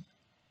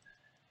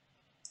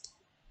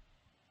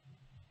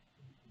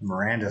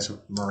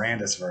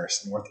 Mirandus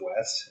verse.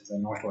 Northwest. Is that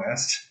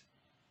Northwest?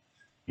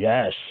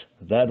 Yes,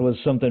 that was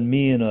something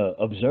me and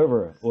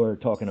Observer were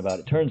talking about.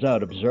 It turns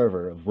out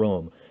Observer of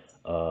Rome,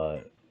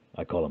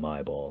 I call him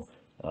Eyeball.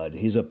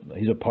 He's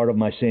a part of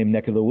my same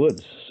neck of the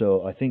woods.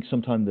 So I think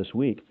sometime this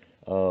week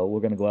we're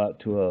going to go out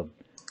to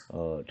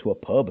a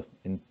pub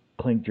and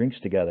clink drinks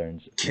together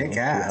and see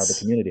how the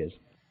community is.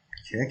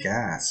 Kick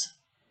ass.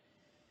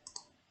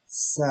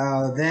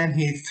 So then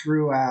he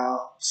threw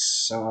out.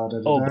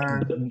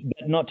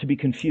 But not to be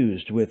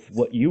confused with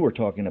what you were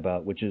talking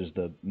about, which is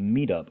the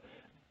meetup,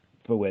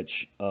 for which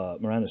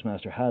Mirandus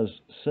Master has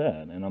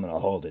said, and I'm going to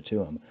hold it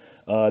to him,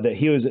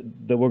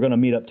 that we're going to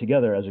meet up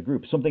together as a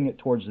group, something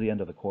towards the end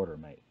of the quarter,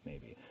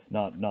 maybe.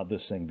 Not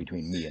this thing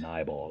between me and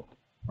Eyeball.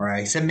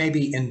 Right. He said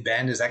maybe in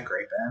Bend. Is that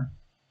Great Bend?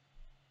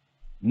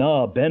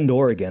 No, Bend,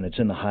 Oregon. It's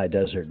in the high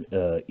desert,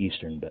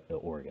 eastern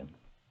Oregon.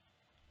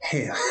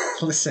 Hey,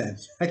 listen.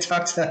 I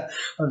talked to.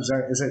 I'm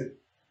sorry. Is it?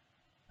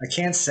 I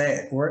can't say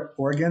it.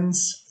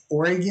 Oregonians.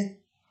 What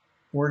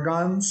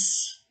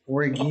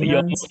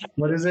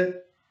is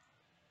it?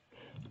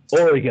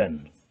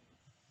 Oregon.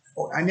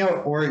 I know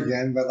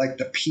Oregon, but like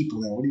the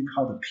people there. What do you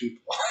call the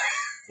people?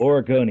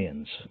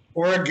 Oregonians.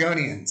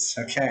 Oregonians.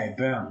 Okay,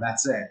 boom.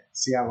 That's it.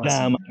 See how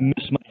Damn, I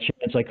missed my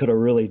chance. I could have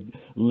really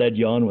led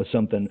you on with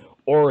something.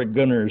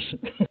 Oregoners.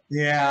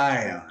 Yeah, I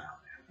don't know, man.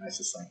 I was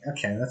just like,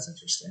 okay, that's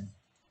interesting.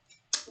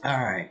 All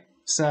right.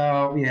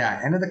 So, yeah,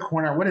 end of the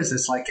corner. What is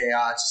this? Like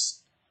a,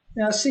 just,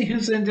 see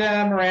who's into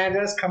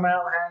Mirandus, come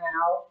out and hang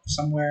out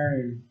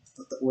somewhere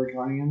with the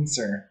Oregonians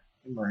or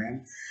in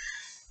Miranda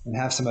and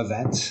have some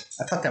event.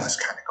 I thought that was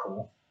kind of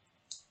cool.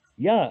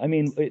 Yeah, I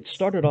mean, it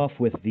started off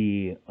with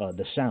the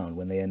sound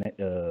when they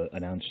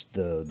announced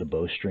the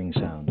bowstring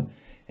sound,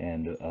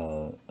 And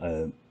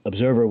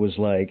Observer was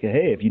like,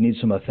 "Hey, if you need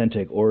some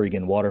authentic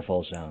Oregon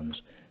waterfall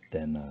sounds,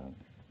 then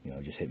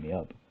just hit me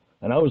up."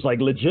 And I was like,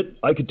 "Legit,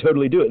 I could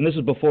totally do it." And this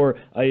is before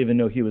I even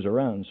know he was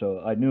around, so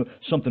I knew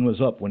something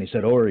was up when he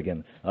said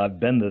Oregon. I've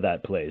been to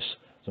that place.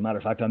 As a matter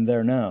of fact, I'm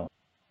there now.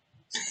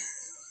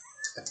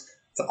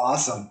 It's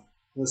awesome.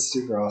 That's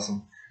super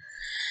awesome.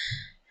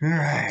 All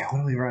right,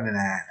 what are we running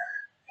at?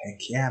 Heck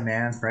yeah,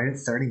 man! Right at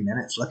 30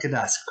 minutes. Look at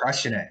us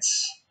crushing it.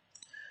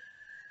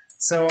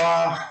 So,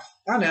 I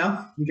don't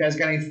know. You guys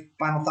got any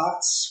final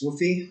thoughts,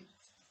 Wolfie?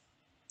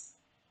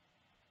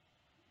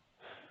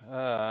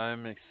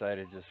 I'm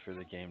excited just for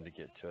the game to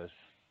get to us.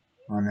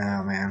 Oh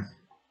no, man!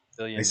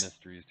 Billion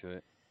mysteries to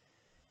it.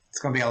 It's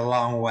gonna be a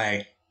long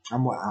way.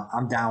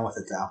 I'm down with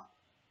it though.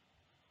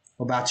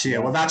 What about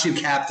you? What about you,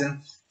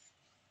 Captain?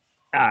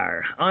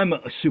 I'm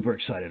super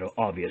excited,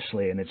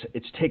 obviously, and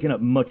it's taken up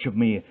much of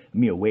me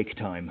awake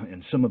time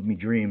and some of me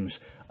dreams.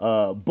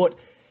 But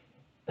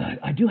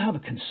I do have a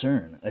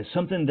concern. It's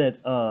something that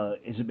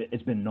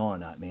it's been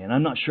gnawing at me, and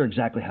I'm not sure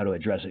exactly how to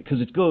address it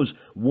because it goes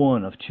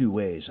one of two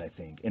ways, I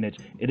think, and it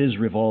is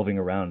revolving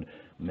around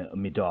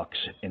me docks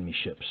and me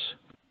ships.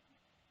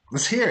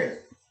 Let's hear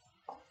it.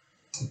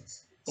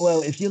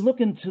 Well, if you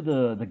look into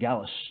the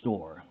Gallus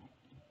store,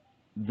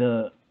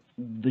 the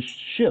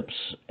ships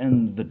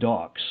and the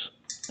docks,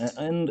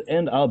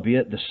 and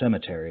albeit the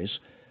cemeteries,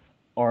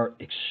 are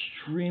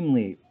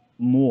extremely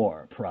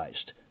more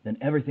priced than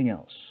everything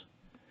else.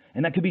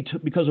 And that could be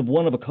because of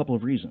one of a couple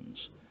of reasons.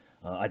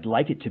 I'd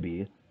like it to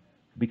be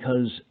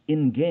because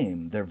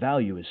in-game their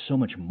value is so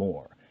much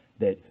more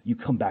that you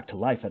come back to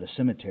life at a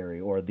cemetery,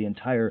 or the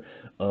entire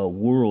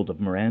world of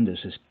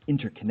Mirandus is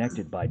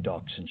interconnected by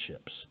docks and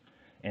ships.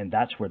 And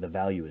that's where the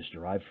value is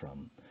derived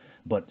from.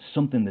 But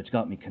something that's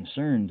got me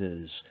concerned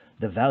is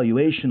the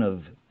valuation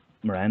of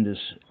Mirandus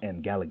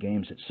and Gala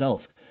Games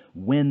itself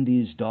when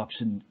these docks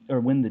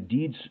when the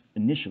deeds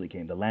initially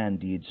came, the land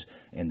deeds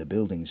and the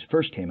buildings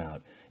first came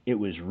out. It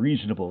was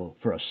reasonable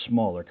for a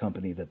smaller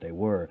company that they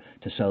were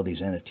to sell these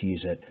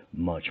NFTs at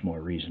much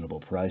more reasonable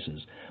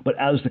prices. But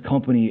as the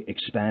company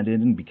expanded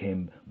and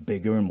became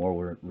bigger and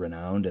more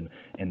renowned,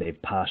 and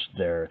they've passed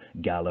their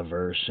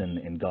Galaverse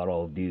and got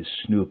all of these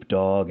Snoop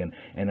Dogg, and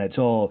it's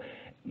all,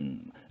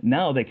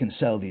 now they can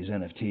sell these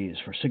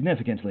NFTs for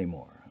significantly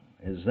more.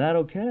 Is that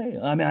okay?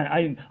 I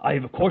mean, I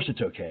of course it's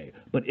okay,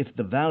 but if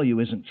the value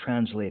isn't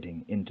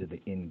translating into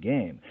the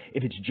in-game,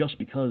 if it's just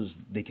because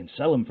they can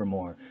sell them for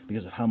more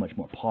because of how much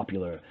more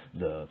popular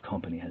the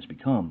company has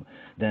become,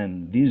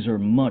 then these are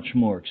much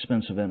more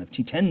expensive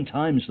NFT, 10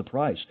 times the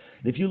price.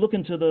 If you look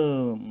into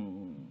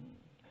the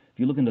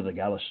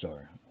Gala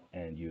Store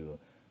and you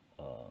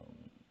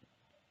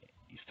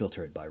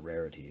filter it by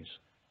rarities,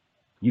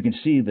 you can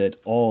see that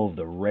all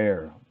the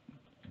rare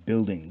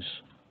buildings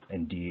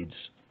and deeds,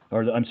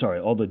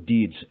 all the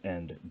deeds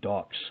and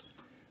docks,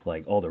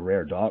 like all the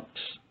rare docks,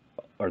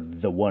 or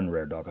the one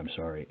rare dock,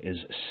 is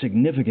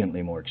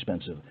significantly more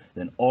expensive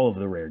than all of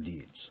the rare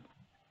deeds.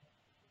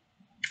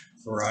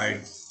 Right.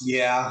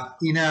 Yeah.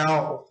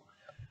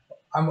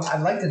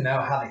 I'd like to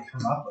know how they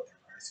come up with their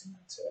pricing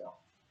too,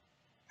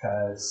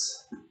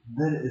 because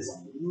that is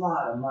a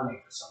lot of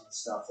money for some of the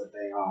stuff that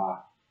they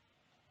are.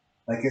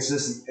 Like, is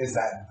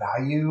that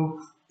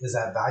value? Is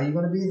that value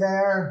going to be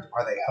there?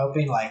 Are they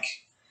hoping like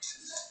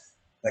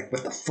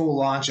with the full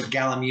launch of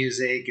Gala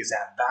Music, is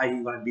that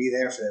value going to be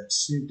there for the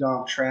Snoop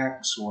Dogg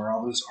tracks or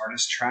all those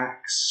artist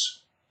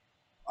tracks?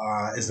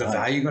 Is the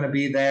value going to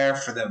be there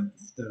for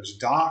those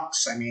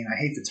docs? I mean, I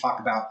hate to talk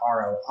about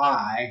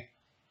ROI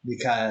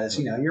because,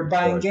 you're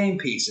buying game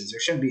pieces. There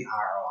shouldn't be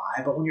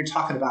ROI. But when you're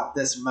talking about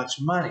this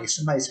much money,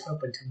 somebody's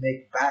hoping to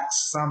make back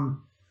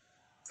some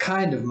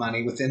kind of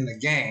money within the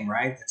game,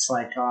 right? It's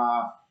like...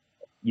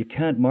 You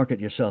can't market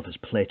yourself as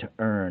play to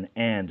earn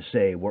and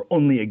say we're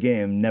only a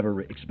game,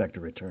 never expect a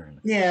return.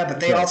 Yeah, but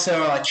they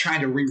also are like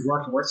trying to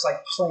rework it where it's like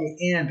play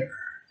and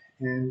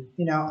earn.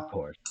 And, of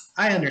course,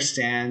 I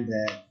understand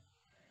that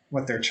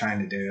what they're trying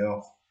to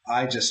do.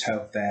 I just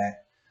hope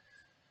that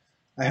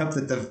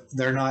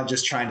they're not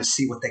just trying to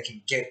see what they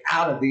can get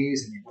out of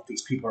these and what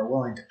these people are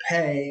willing to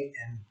pay.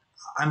 And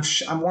I'm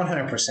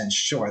 100%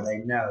 sure they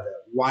know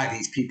that why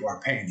these people are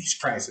paying these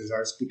prices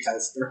are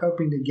because they're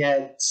hoping to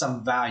get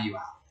some value out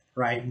of it.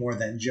 Right, more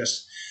than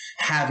just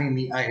having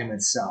the item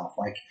itself.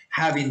 Like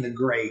having the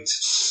great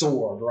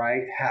sword,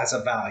 right, has a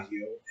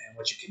value and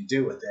what you can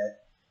do with it.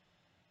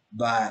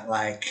 But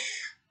like,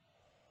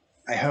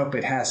 I hope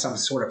it has some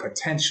sort of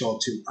potential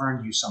to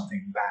earn you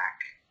something back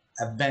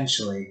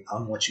eventually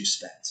on what you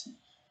spent.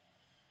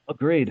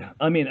 Agreed.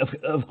 I mean,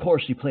 of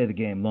course, you play the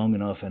game long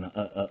enough, and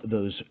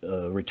those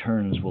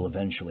returns will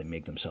eventually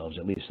make themselves.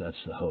 At least that's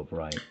the hope,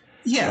 right?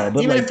 Yeah,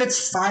 but even if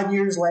it's 5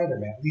 years later,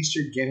 man, at least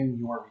you're getting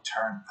your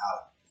return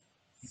out.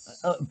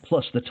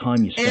 Plus the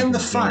time you spend and in the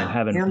the fun, game,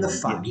 having and fun. the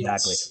fun,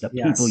 exactly. Yes. The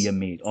people you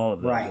meet, all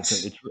of that. Right.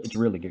 It's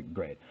really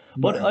great.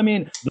 But Right. I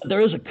mean, but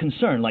there is a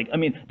concern. Like, I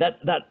mean, that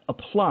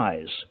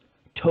applies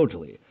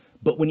totally.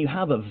 But when you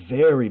have a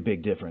very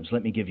big difference,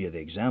 let me give you the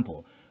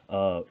example.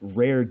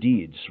 Rare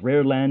deeds,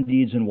 rare land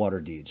deeds and water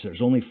deeds.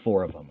 There's only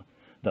 4 of them.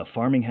 the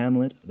farming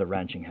hamlet, the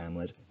ranching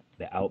hamlet,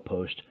 the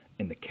outpost,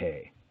 and the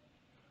K.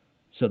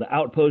 So the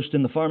outpost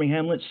in the farming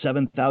hamlet,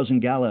 7,000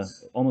 gala,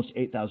 almost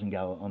 8,000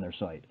 gala on their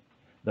site.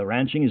 The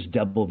ranching is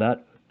double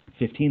that,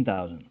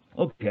 15,000.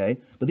 Okay,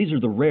 but these are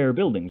the rare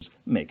buildings.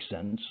 Makes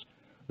sense.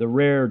 The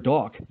rare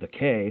dock, the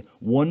K,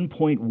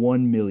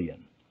 1.1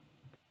 million.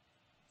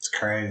 It's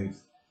crazy.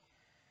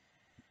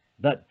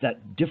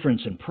 That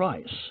difference in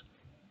price,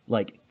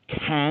 like,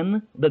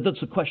 that's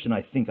the question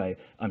I think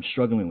I'm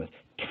struggling with.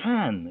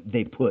 Can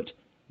they put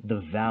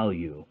the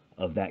value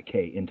of that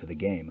K into the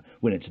game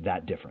when it's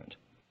that different?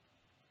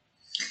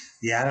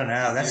 Yeah, I don't know.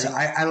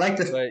 I like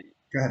the.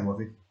 Go ahead,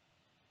 Wolfie.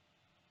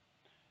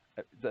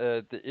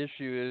 The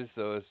issue is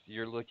though is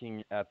you're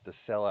looking at the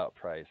sellout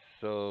price.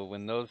 So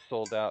when those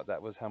sold out,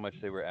 that was how much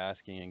they were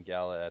asking in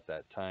Gala at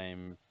that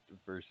time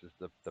versus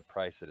the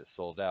price that it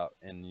sold out.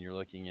 And you're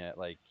looking at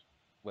like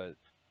what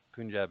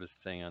Punjab is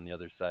saying on the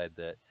other side,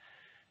 that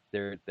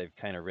they've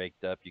kind of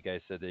raked up. You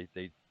guys said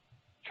they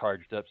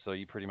charged up, so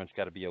you pretty much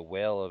got to be a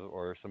whale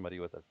or somebody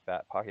with a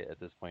fat pocket at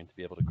this point to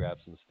be able to grab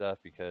some stuff,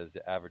 because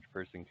the average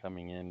person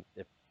coming in,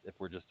 if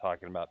we're just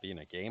talking about being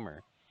a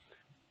gamer,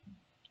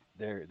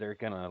 they're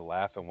gonna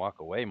laugh and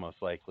walk away most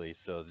likely.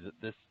 So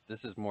this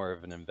is more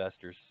of an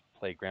investor's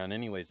playground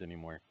anyways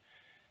anymore.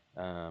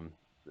 Um,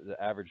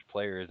 the average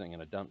player isn't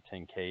gonna dump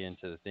 10K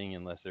into the thing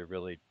unless they're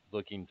really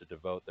looking to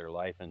devote their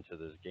life into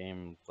this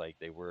game, like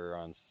they were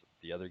on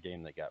the other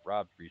game that got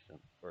robbed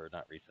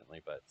not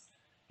recently, but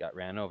got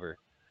ran over.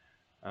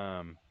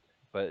 Um,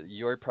 but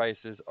your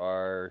prices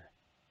are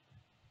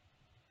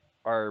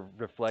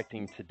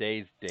reflecting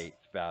today's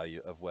date's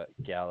value of what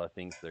Gala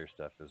thinks their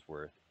stuff is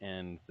worth,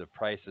 and the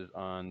prices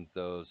on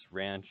those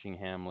ranching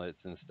hamlets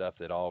and stuff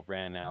that all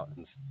ran out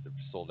and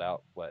sold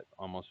out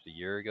almost a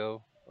year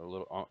ago, or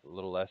a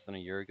little less than a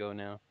year ago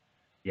now.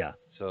 Yeah.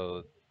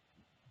 So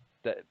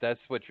that's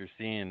what you're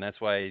seeing.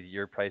 That's why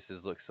your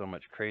prices look so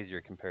much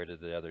crazier compared to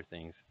the other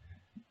things.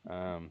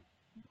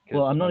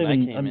 Well, I'm not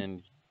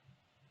even.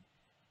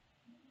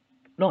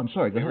 No, I'm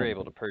sorry. Go ahead. We were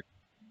able to purchase.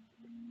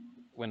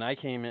 When I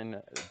came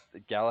in,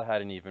 Gala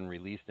hadn't even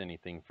released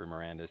anything for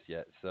Mirandus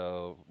yet.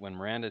 So when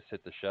Mirandus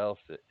hit the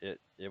shelves,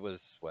 it was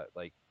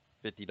like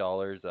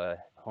 $50 a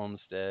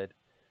homestead,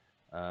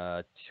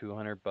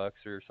 $200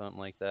 or something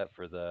like that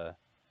for the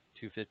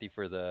 $250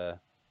 for the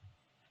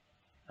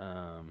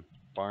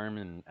farm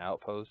and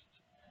outpost,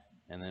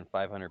 and then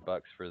 $500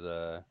 for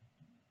the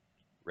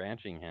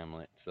ranching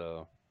hamlet.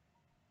 So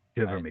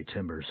Shiver me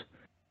timbers.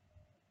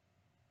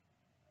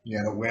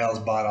 Yeah, the whales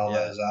bought all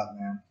those up,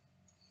 man.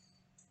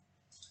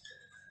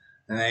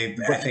 And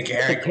I think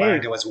Eric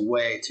learned it was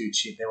way too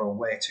cheap. They were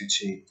way too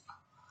cheap.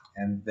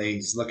 And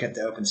they look at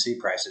the OpenSea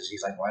prices.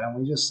 He's like, why don't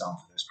we just sell them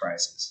for those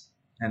prices?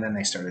 And then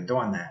they started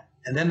doing that.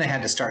 And then they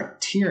had to start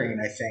tiering,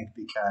 I think,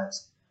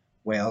 because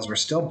whales were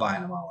still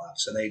buying them all up.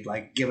 So they'd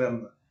like give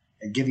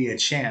you a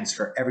chance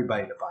for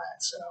everybody to buy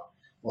it. So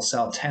we'll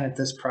sell 10 at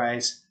this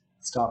price,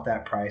 stop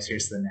that price,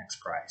 here's the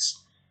next price.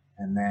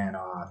 And then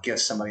give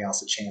somebody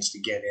else a chance to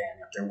get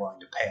in if they're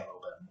willing to pay a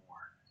little bit more.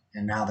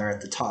 And now they're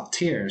at the top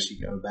tiers.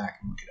 You go back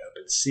and look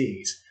at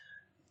OpenSeas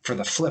for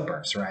the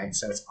flippers, right?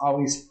 So it's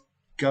always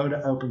go to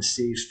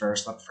OpenSeas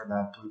first, look for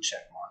the blue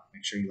check mark.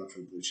 Make sure you look for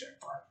the blue check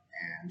mark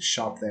and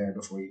shop there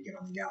before you get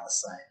on the Gala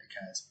site,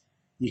 because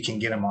you can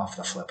get them off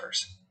the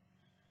flippers.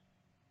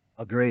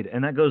 Agreed.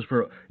 And that goes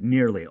for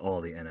nearly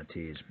all the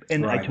NFTs.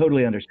 And right. I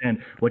totally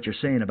understand what you're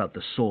saying about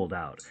the sold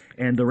out.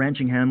 And the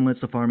ranching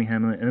hamlets, the farming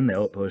hamlet, and the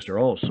outpost are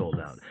all sold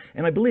out.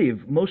 And I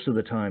believe most of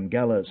the time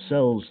Gala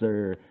sells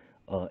their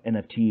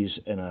NFTs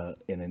in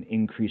an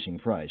increasing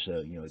price.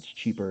 It's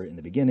cheaper in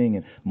the beginning,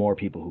 and more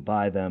people who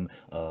buy them,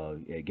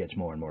 it gets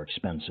more and more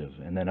expensive.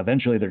 And then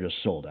eventually they're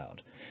just sold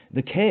out.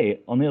 The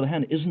K, on the other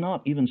hand, is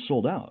not even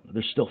sold out.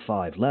 There's still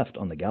 5 left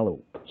on the Gala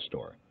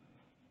store.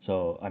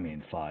 So, I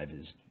mean, 5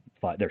 is...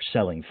 They're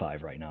selling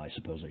 5 right now, I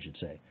suppose I should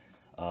say.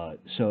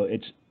 So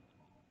it's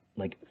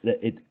like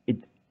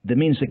that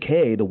means the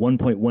K, the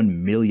 1.1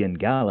 million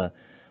Gala,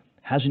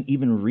 hasn't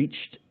even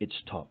reached its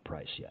top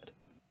price yet.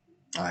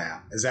 Oh yeah,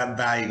 is that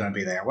value going to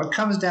be there? What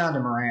comes down to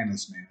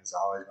Mirandus, man, is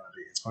always going to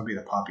be it's going to be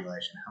the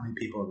population. How many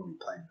people are going to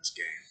be playing this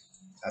game?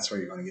 That's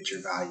where you're going to get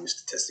your value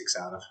statistics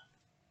out of.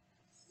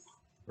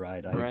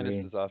 Right, I Mirandus agree.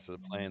 is also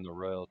playing the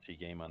royalty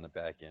game on the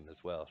back end as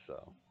well.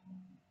 So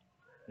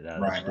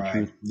that's the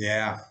truth.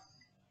 Yeah.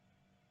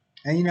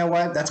 And you know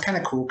what? That's kind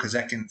of cool because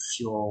that can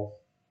fuel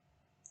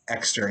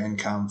extra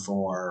income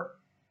for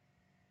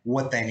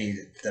what they need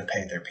to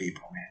pay their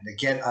people, man. To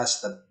get us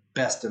the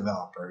best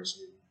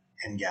developers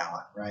in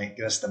Gala, right?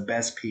 Get us the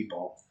best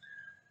people.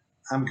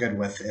 I'm good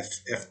with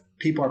if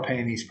people are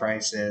paying these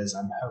prices,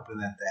 I'm hoping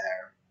that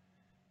they're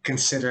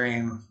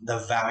considering the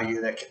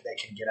value that they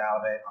can get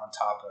out of it on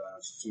top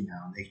of,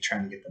 they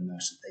trying to get the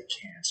most that they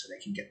can so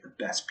they can get the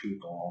best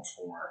people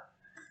for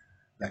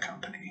the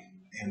company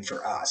and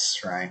for us,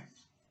 right?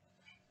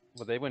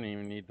 Well, they wouldn't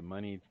even need the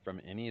money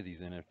from any of these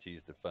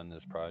NFTs to fund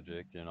this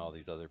project and all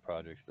these other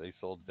projects. They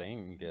sold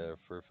Zynga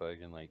for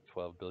fucking like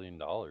 $12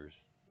 billion.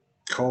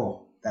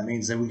 Cool. That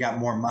means that we got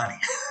more money,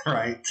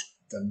 right?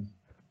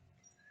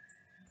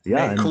 Yeah,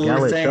 Make and cooler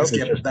Gala things, itself is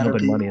get just better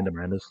dumping money people. into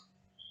Mirandus.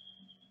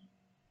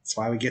 That's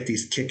why we get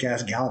these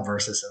kick-ass Gala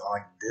verses at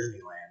like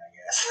Disneyland,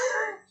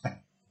 I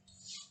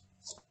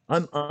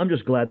guess. I'm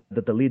just glad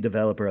that the lead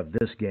developer of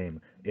this game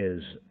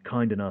is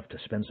kind enough to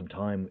spend some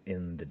time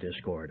in the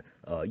Discord,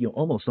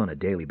 almost on a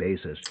daily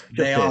basis, just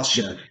They to all get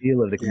should. the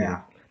feel of the community.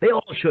 Yeah, They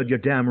all should. You're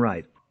damn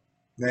right.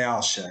 they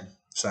all should.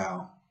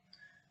 So,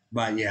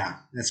 but yeah,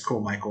 it's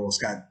cool. Michael's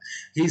got,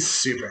 his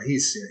team's super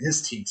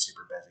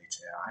busy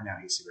too. I know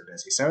he's super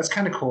busy. So it's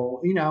kind of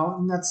cool,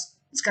 and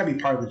it's got to be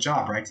part of the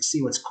job, right? To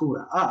see what's cool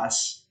to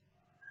us,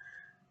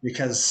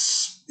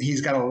 because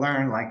he's got to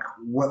learn like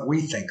what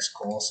we think's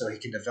cool so he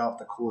can develop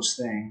the coolest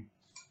thing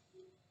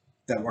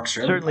that works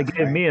for Certainly everybody,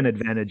 gave right? me an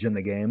advantage in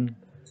the game,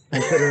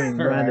 considering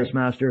Mirandus Right.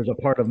 Master is a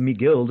part of me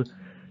guild.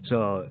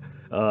 So,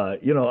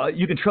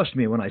 you can trust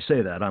me when I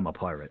say that I'm a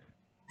pirate.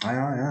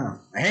 Yeah.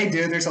 Hey,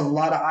 dude, there's a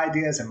lot of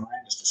ideas in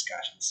Miranda's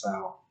discussion,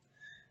 so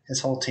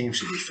his whole team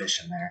should be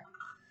fishing there.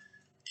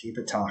 Keep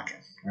it talking,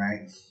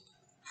 right?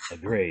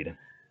 Agreed.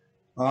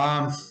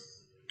 All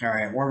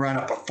right, we're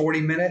running up at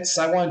 40 minutes.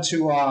 I wanted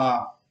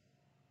to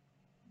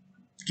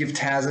give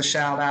Taz a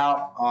shout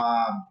out.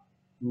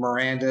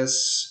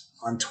 Mirandus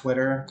on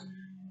Twitter.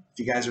 If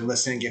you guys are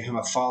listening, give him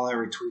a follow,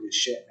 retweet his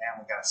shit, man.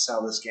 We got to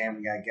sell this game.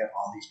 We got to get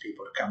all these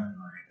people to come in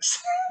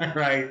Mirandus,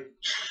 right?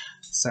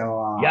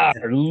 So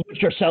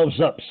Lift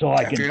yourselves up so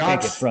I can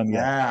take it from you.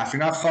 Yeah, if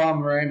you're not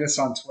following Mirandus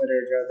on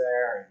Twitter, go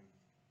there and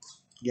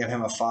give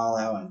him a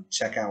follow and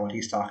check out what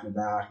he's talking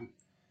about. He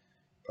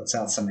puts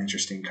out some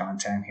interesting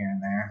content here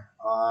and there.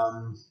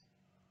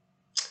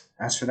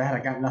 As for that, I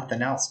got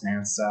nothing else,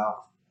 man. So,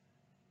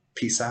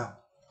 peace out.